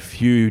 But then a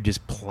few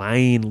just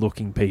plain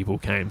looking people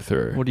came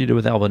through. What do you do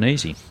with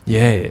Albanese?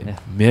 Yeah.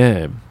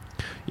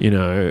 You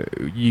know,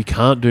 you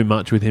can't do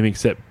much with him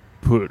except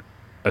put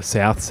a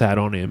South Sat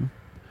on him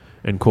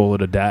and call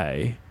it a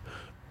day.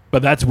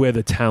 But that's where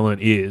the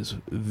talent is.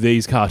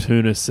 These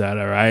cartoonists that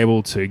are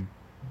able to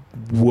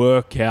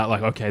work out,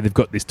 like, okay, they've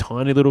got this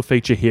tiny little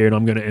feature here and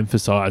I'm going to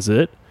emphasize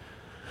it.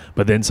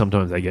 But then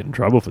sometimes they get in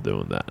trouble for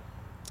doing that.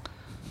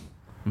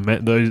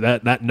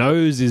 That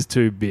nose is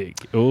too big.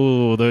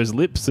 Oh, those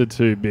lips are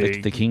too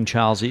big. The King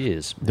Charles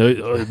ears.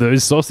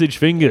 Those sausage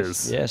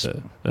fingers. Yes.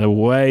 Are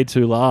way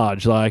too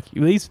large. Like,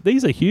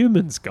 these are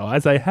humans,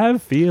 guys. They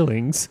have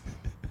feelings.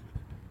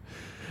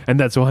 And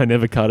that's why I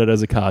never cut it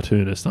as a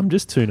cartoonist. I'm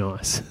just too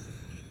nice.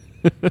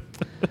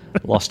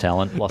 Lost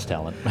talent.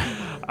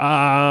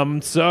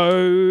 So,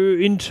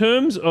 in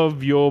terms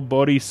of your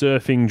body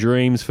surfing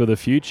dreams for the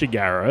future,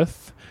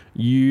 Gareth,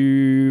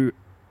 you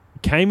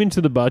came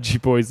into the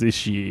Budgy Boys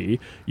this year.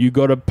 You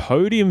got a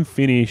podium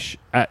finish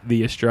at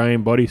the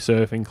Australian Body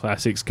Surfing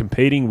Classics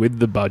competing with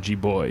the Budgy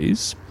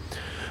Boys.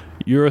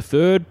 You're a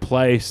third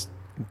place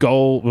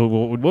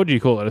what do you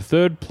call it? A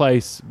third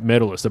place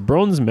medalist, a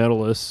bronze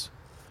medalist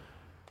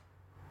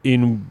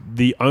in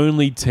the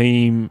only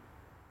team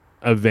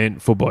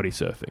event for body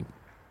surfing.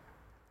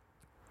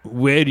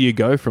 Where do you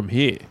go from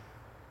here?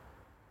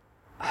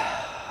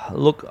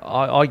 Look,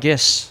 I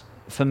guess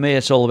for me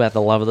it's all about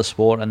the love of the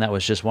sport, and that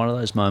was just one of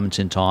those moments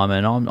in time,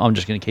 and I'm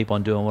just going to keep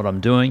on doing what I'm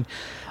doing.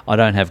 I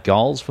don't have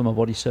goals for my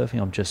body surfing.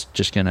 I'm just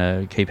going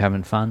to keep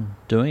having fun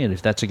doing it.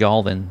 If that's a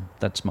goal, then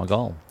that's my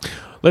goal.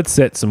 Let's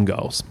set some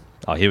goals.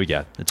 Oh, here we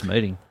go. It's a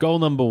meeting. Goal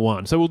number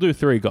 1. So we'll do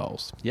 3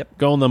 goals. Yep.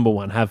 Goal number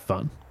 1, have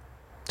fun.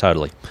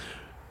 Totally.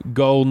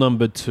 Goal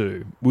number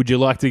 2, would you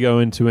like to go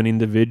into an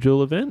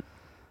individual event?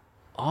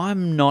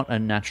 I'm not a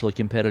naturally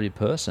competitive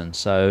person,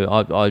 so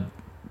I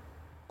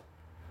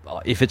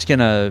if it's going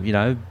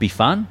to be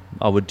fun,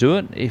 I would do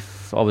it.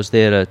 If I was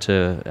there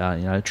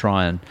to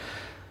try and,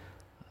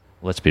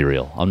 let's be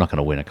real, I'm not going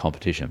to win a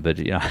competition, but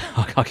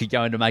I could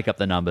go in to make up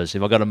the numbers.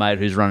 If I got a mate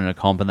who's running a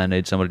comp and they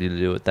need somebody to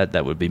do it,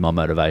 that would be my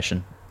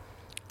motivation.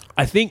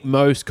 I think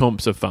most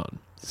comps are fun,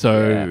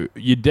 so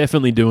you're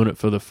definitely doing it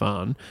for the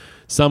fun.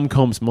 Some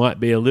comps might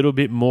be a little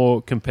bit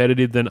more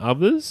competitive than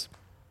others.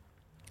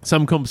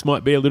 Some comps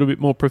might be a little bit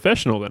more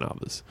professional than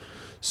others.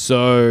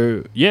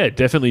 So, yeah,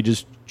 definitely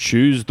just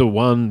choose the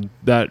one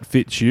that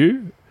fits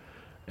you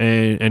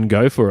and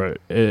go for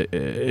it.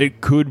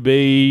 It could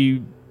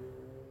be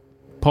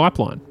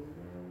pipeline.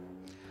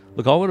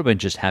 Look, I would have been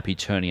just happy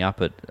turning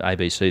up at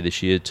ABC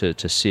this year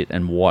to sit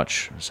and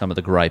watch some of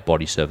the great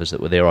body surfers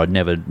that were there. I'd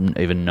never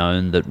even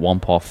known that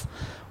Wompoff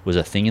was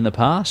a thing in the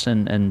past,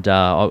 and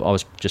I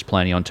was just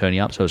planning on turning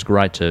up, so it was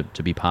great to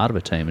be part of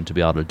a team and to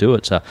be able to do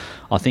it. So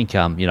I think,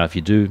 if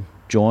you do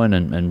join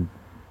and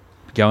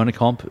go in a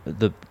comp,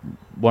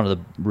 one of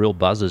the real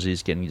buzzers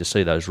is getting to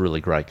see those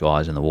really great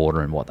guys in the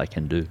water and what they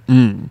can do.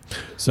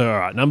 So, all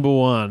right, number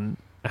 1,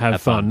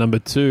 have fun. Number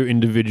 2,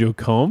 individual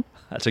comp.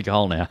 That's a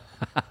goal now.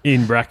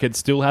 In brackets,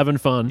 still having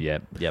fun.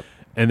 Yep.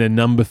 And then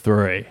number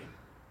 3.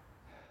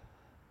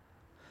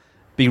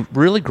 Be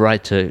really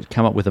great to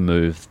come up with a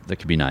move that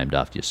could be named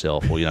after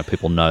yourself, or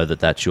people know that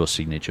that's your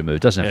signature move.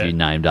 It doesn't have to be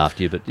named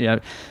after you,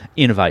 but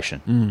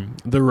innovation.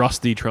 The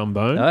rusty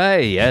trombone.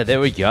 Hey, yeah, there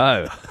we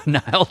go.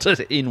 Nailed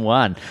it in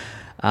one.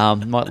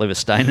 Might leave a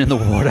stain in the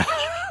water.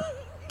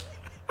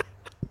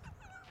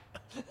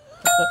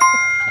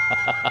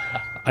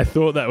 I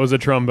thought that was a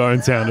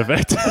trombone sound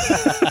effect.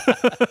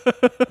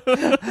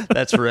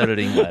 That's for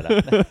editing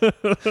later.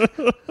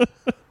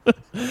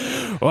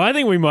 Well, I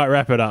think we might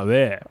wrap it up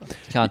there.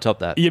 Can't top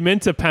that. You're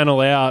meant to panel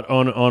out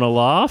on a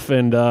laugh,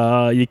 and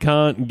you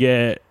can't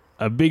get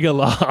a bigger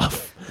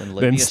laugh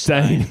than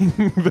staining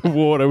the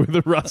water with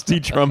a rusty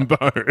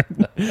trombone.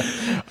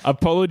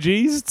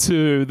 Apologies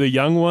to the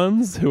young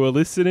ones who are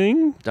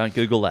listening. Don't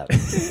Google that.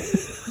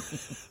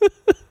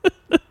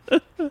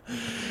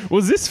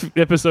 Was this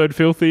episode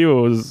filthy,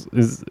 or was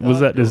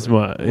that just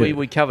my...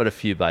 We covered a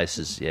few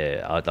bases,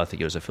 yeah. I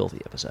think it was a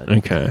filthy episode.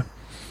 Okay.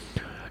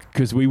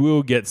 because we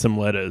will get some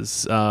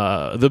letters.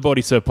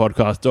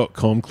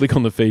 Thebodysurfpodcast.com. Click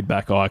on the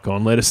feedback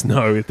icon. Let us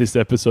know if this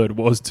episode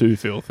was too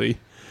filthy.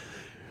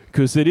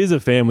 Because it is a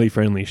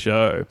family-friendly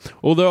show.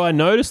 Although I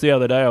noticed the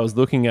other day, I was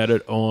looking at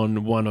it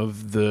on one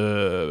of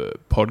the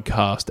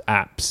podcast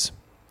apps,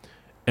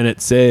 and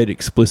it said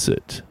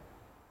explicit.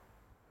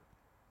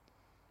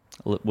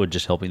 We're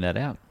just helping that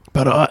out.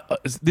 But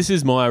this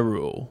is my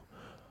rule.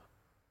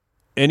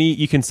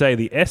 You can say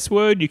the S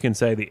word, you can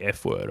say the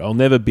F word. I'll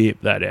never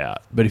beep that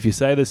out. But if you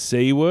say the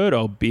C word,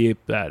 I'll beep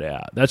that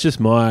out. That's just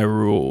my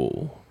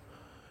rule.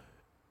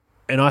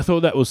 And I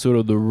thought that was sort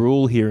of the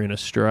rule here in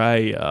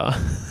Australia.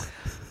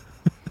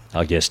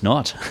 I guess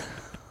not.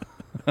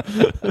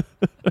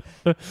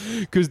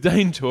 Because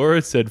Dane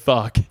Torres said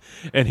fuck,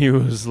 and he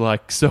was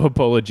like so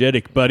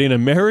apologetic. But in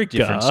America,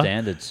 different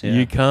standards. Yeah.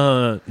 You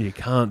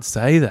can't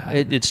say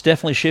that. It's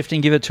definitely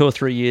shifting. Give it 2 or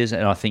 3 years,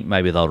 and I think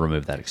maybe they'll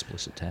remove that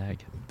explicit tag.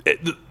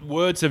 The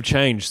words have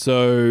changed.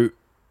 So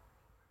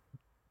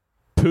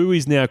poo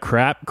is now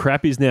crap.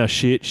 Crap is now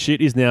shit. Shit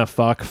is now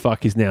fuck.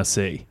 Fuck is now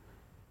C.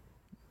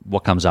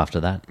 What comes after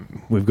that?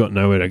 We've got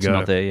nowhere to go. It's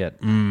not there yet.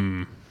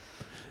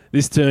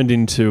 This turned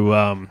into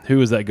who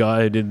was that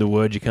guy who did the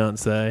word you can't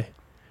say?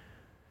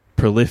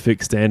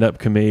 Prolific stand-up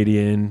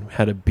comedian,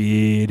 had a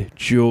beard,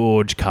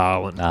 George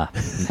Carlin.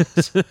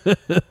 This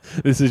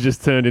has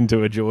just turned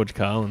into a George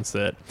Carlin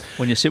set.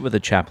 When you sit with a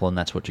chaplain,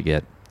 that's what you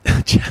get.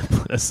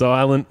 A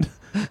silent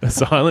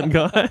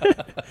guy.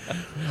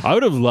 I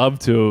would have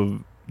loved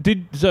to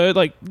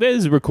have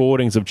there's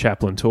recordings of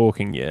Chaplin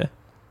talking, yeah,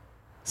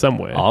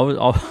 somewhere.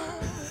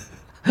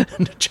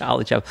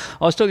 Charlie Chaplin.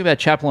 I was talking about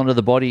Chaplin of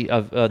the body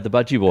of the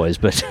Budgy Boys,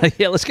 but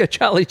yeah, let's go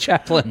Charlie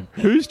Chaplin.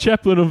 Who's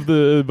Chaplin of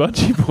the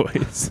Budgy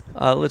Boys?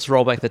 Let's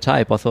roll back the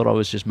tape. I thought I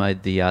was just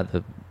made the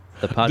Chaplin.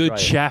 The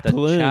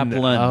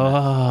Chaplin.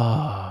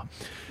 Oh.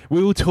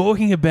 We were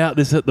talking about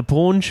this at the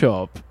pawn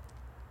shop.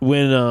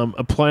 When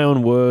a play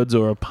on words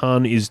or a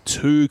pun is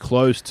too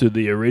close to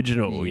the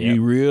original,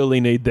 you really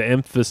need to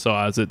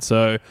emphasize it.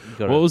 So,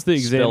 what was the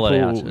example? Spell it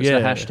out. It's the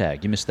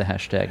hashtag. You missed the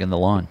hashtag in the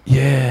line.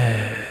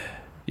 Yeah.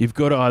 You've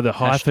got to either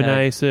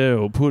hyphenate it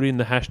or put in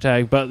the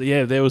hashtag. But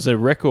yeah, there was a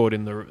record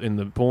in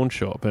the pawn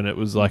shop, and it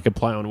was like a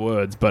play on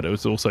words, but it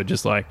was also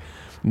just like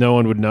no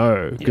one would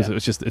know because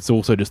it's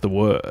also just a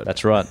word.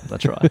 That's right.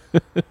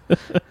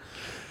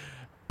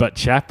 But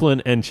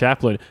Chaplin and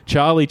Chaplin,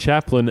 Charlie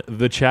Chaplin,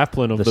 the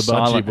chaplain of the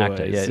Budgy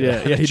Boys. Actor,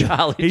 yeah.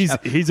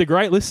 He's a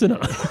great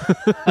listener.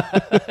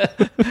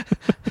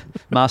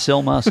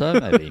 Marcel Marceau,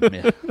 maybe.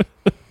 Yeah.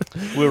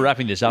 We're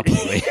wrapping this up,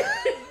 aren't we?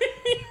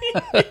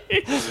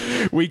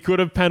 We could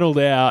have panelled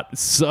out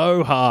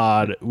so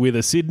hard with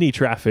a Sydney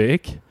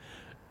traffic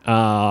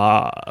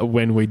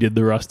when we did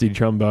the rusty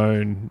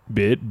trombone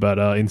bit, but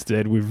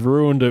instead we've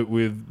ruined it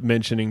with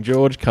mentioning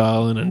George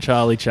Carlin and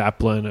Charlie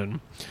Chaplin and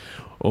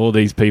all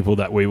these people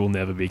that we will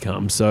never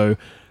become. So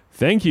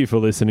thank you for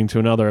listening to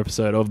another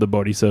episode of the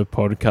Bodysurf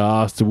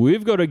podcast.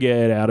 We've got to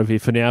get out of here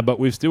for now, but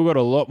we've still got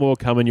a lot more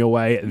coming your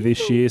way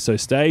this year, so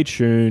stay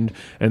tuned,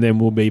 and then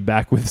we'll be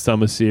back with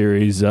summer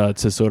series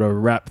to sort of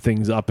wrap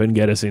things up and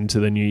get us into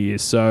the new year.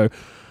 So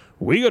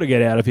we got to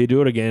get out of here,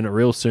 do it again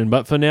real soon.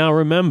 But for now,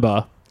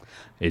 remember,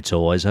 it's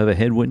always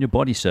overhead when you're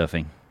body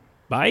surfing.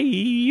 Bye.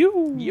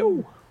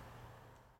 Yo.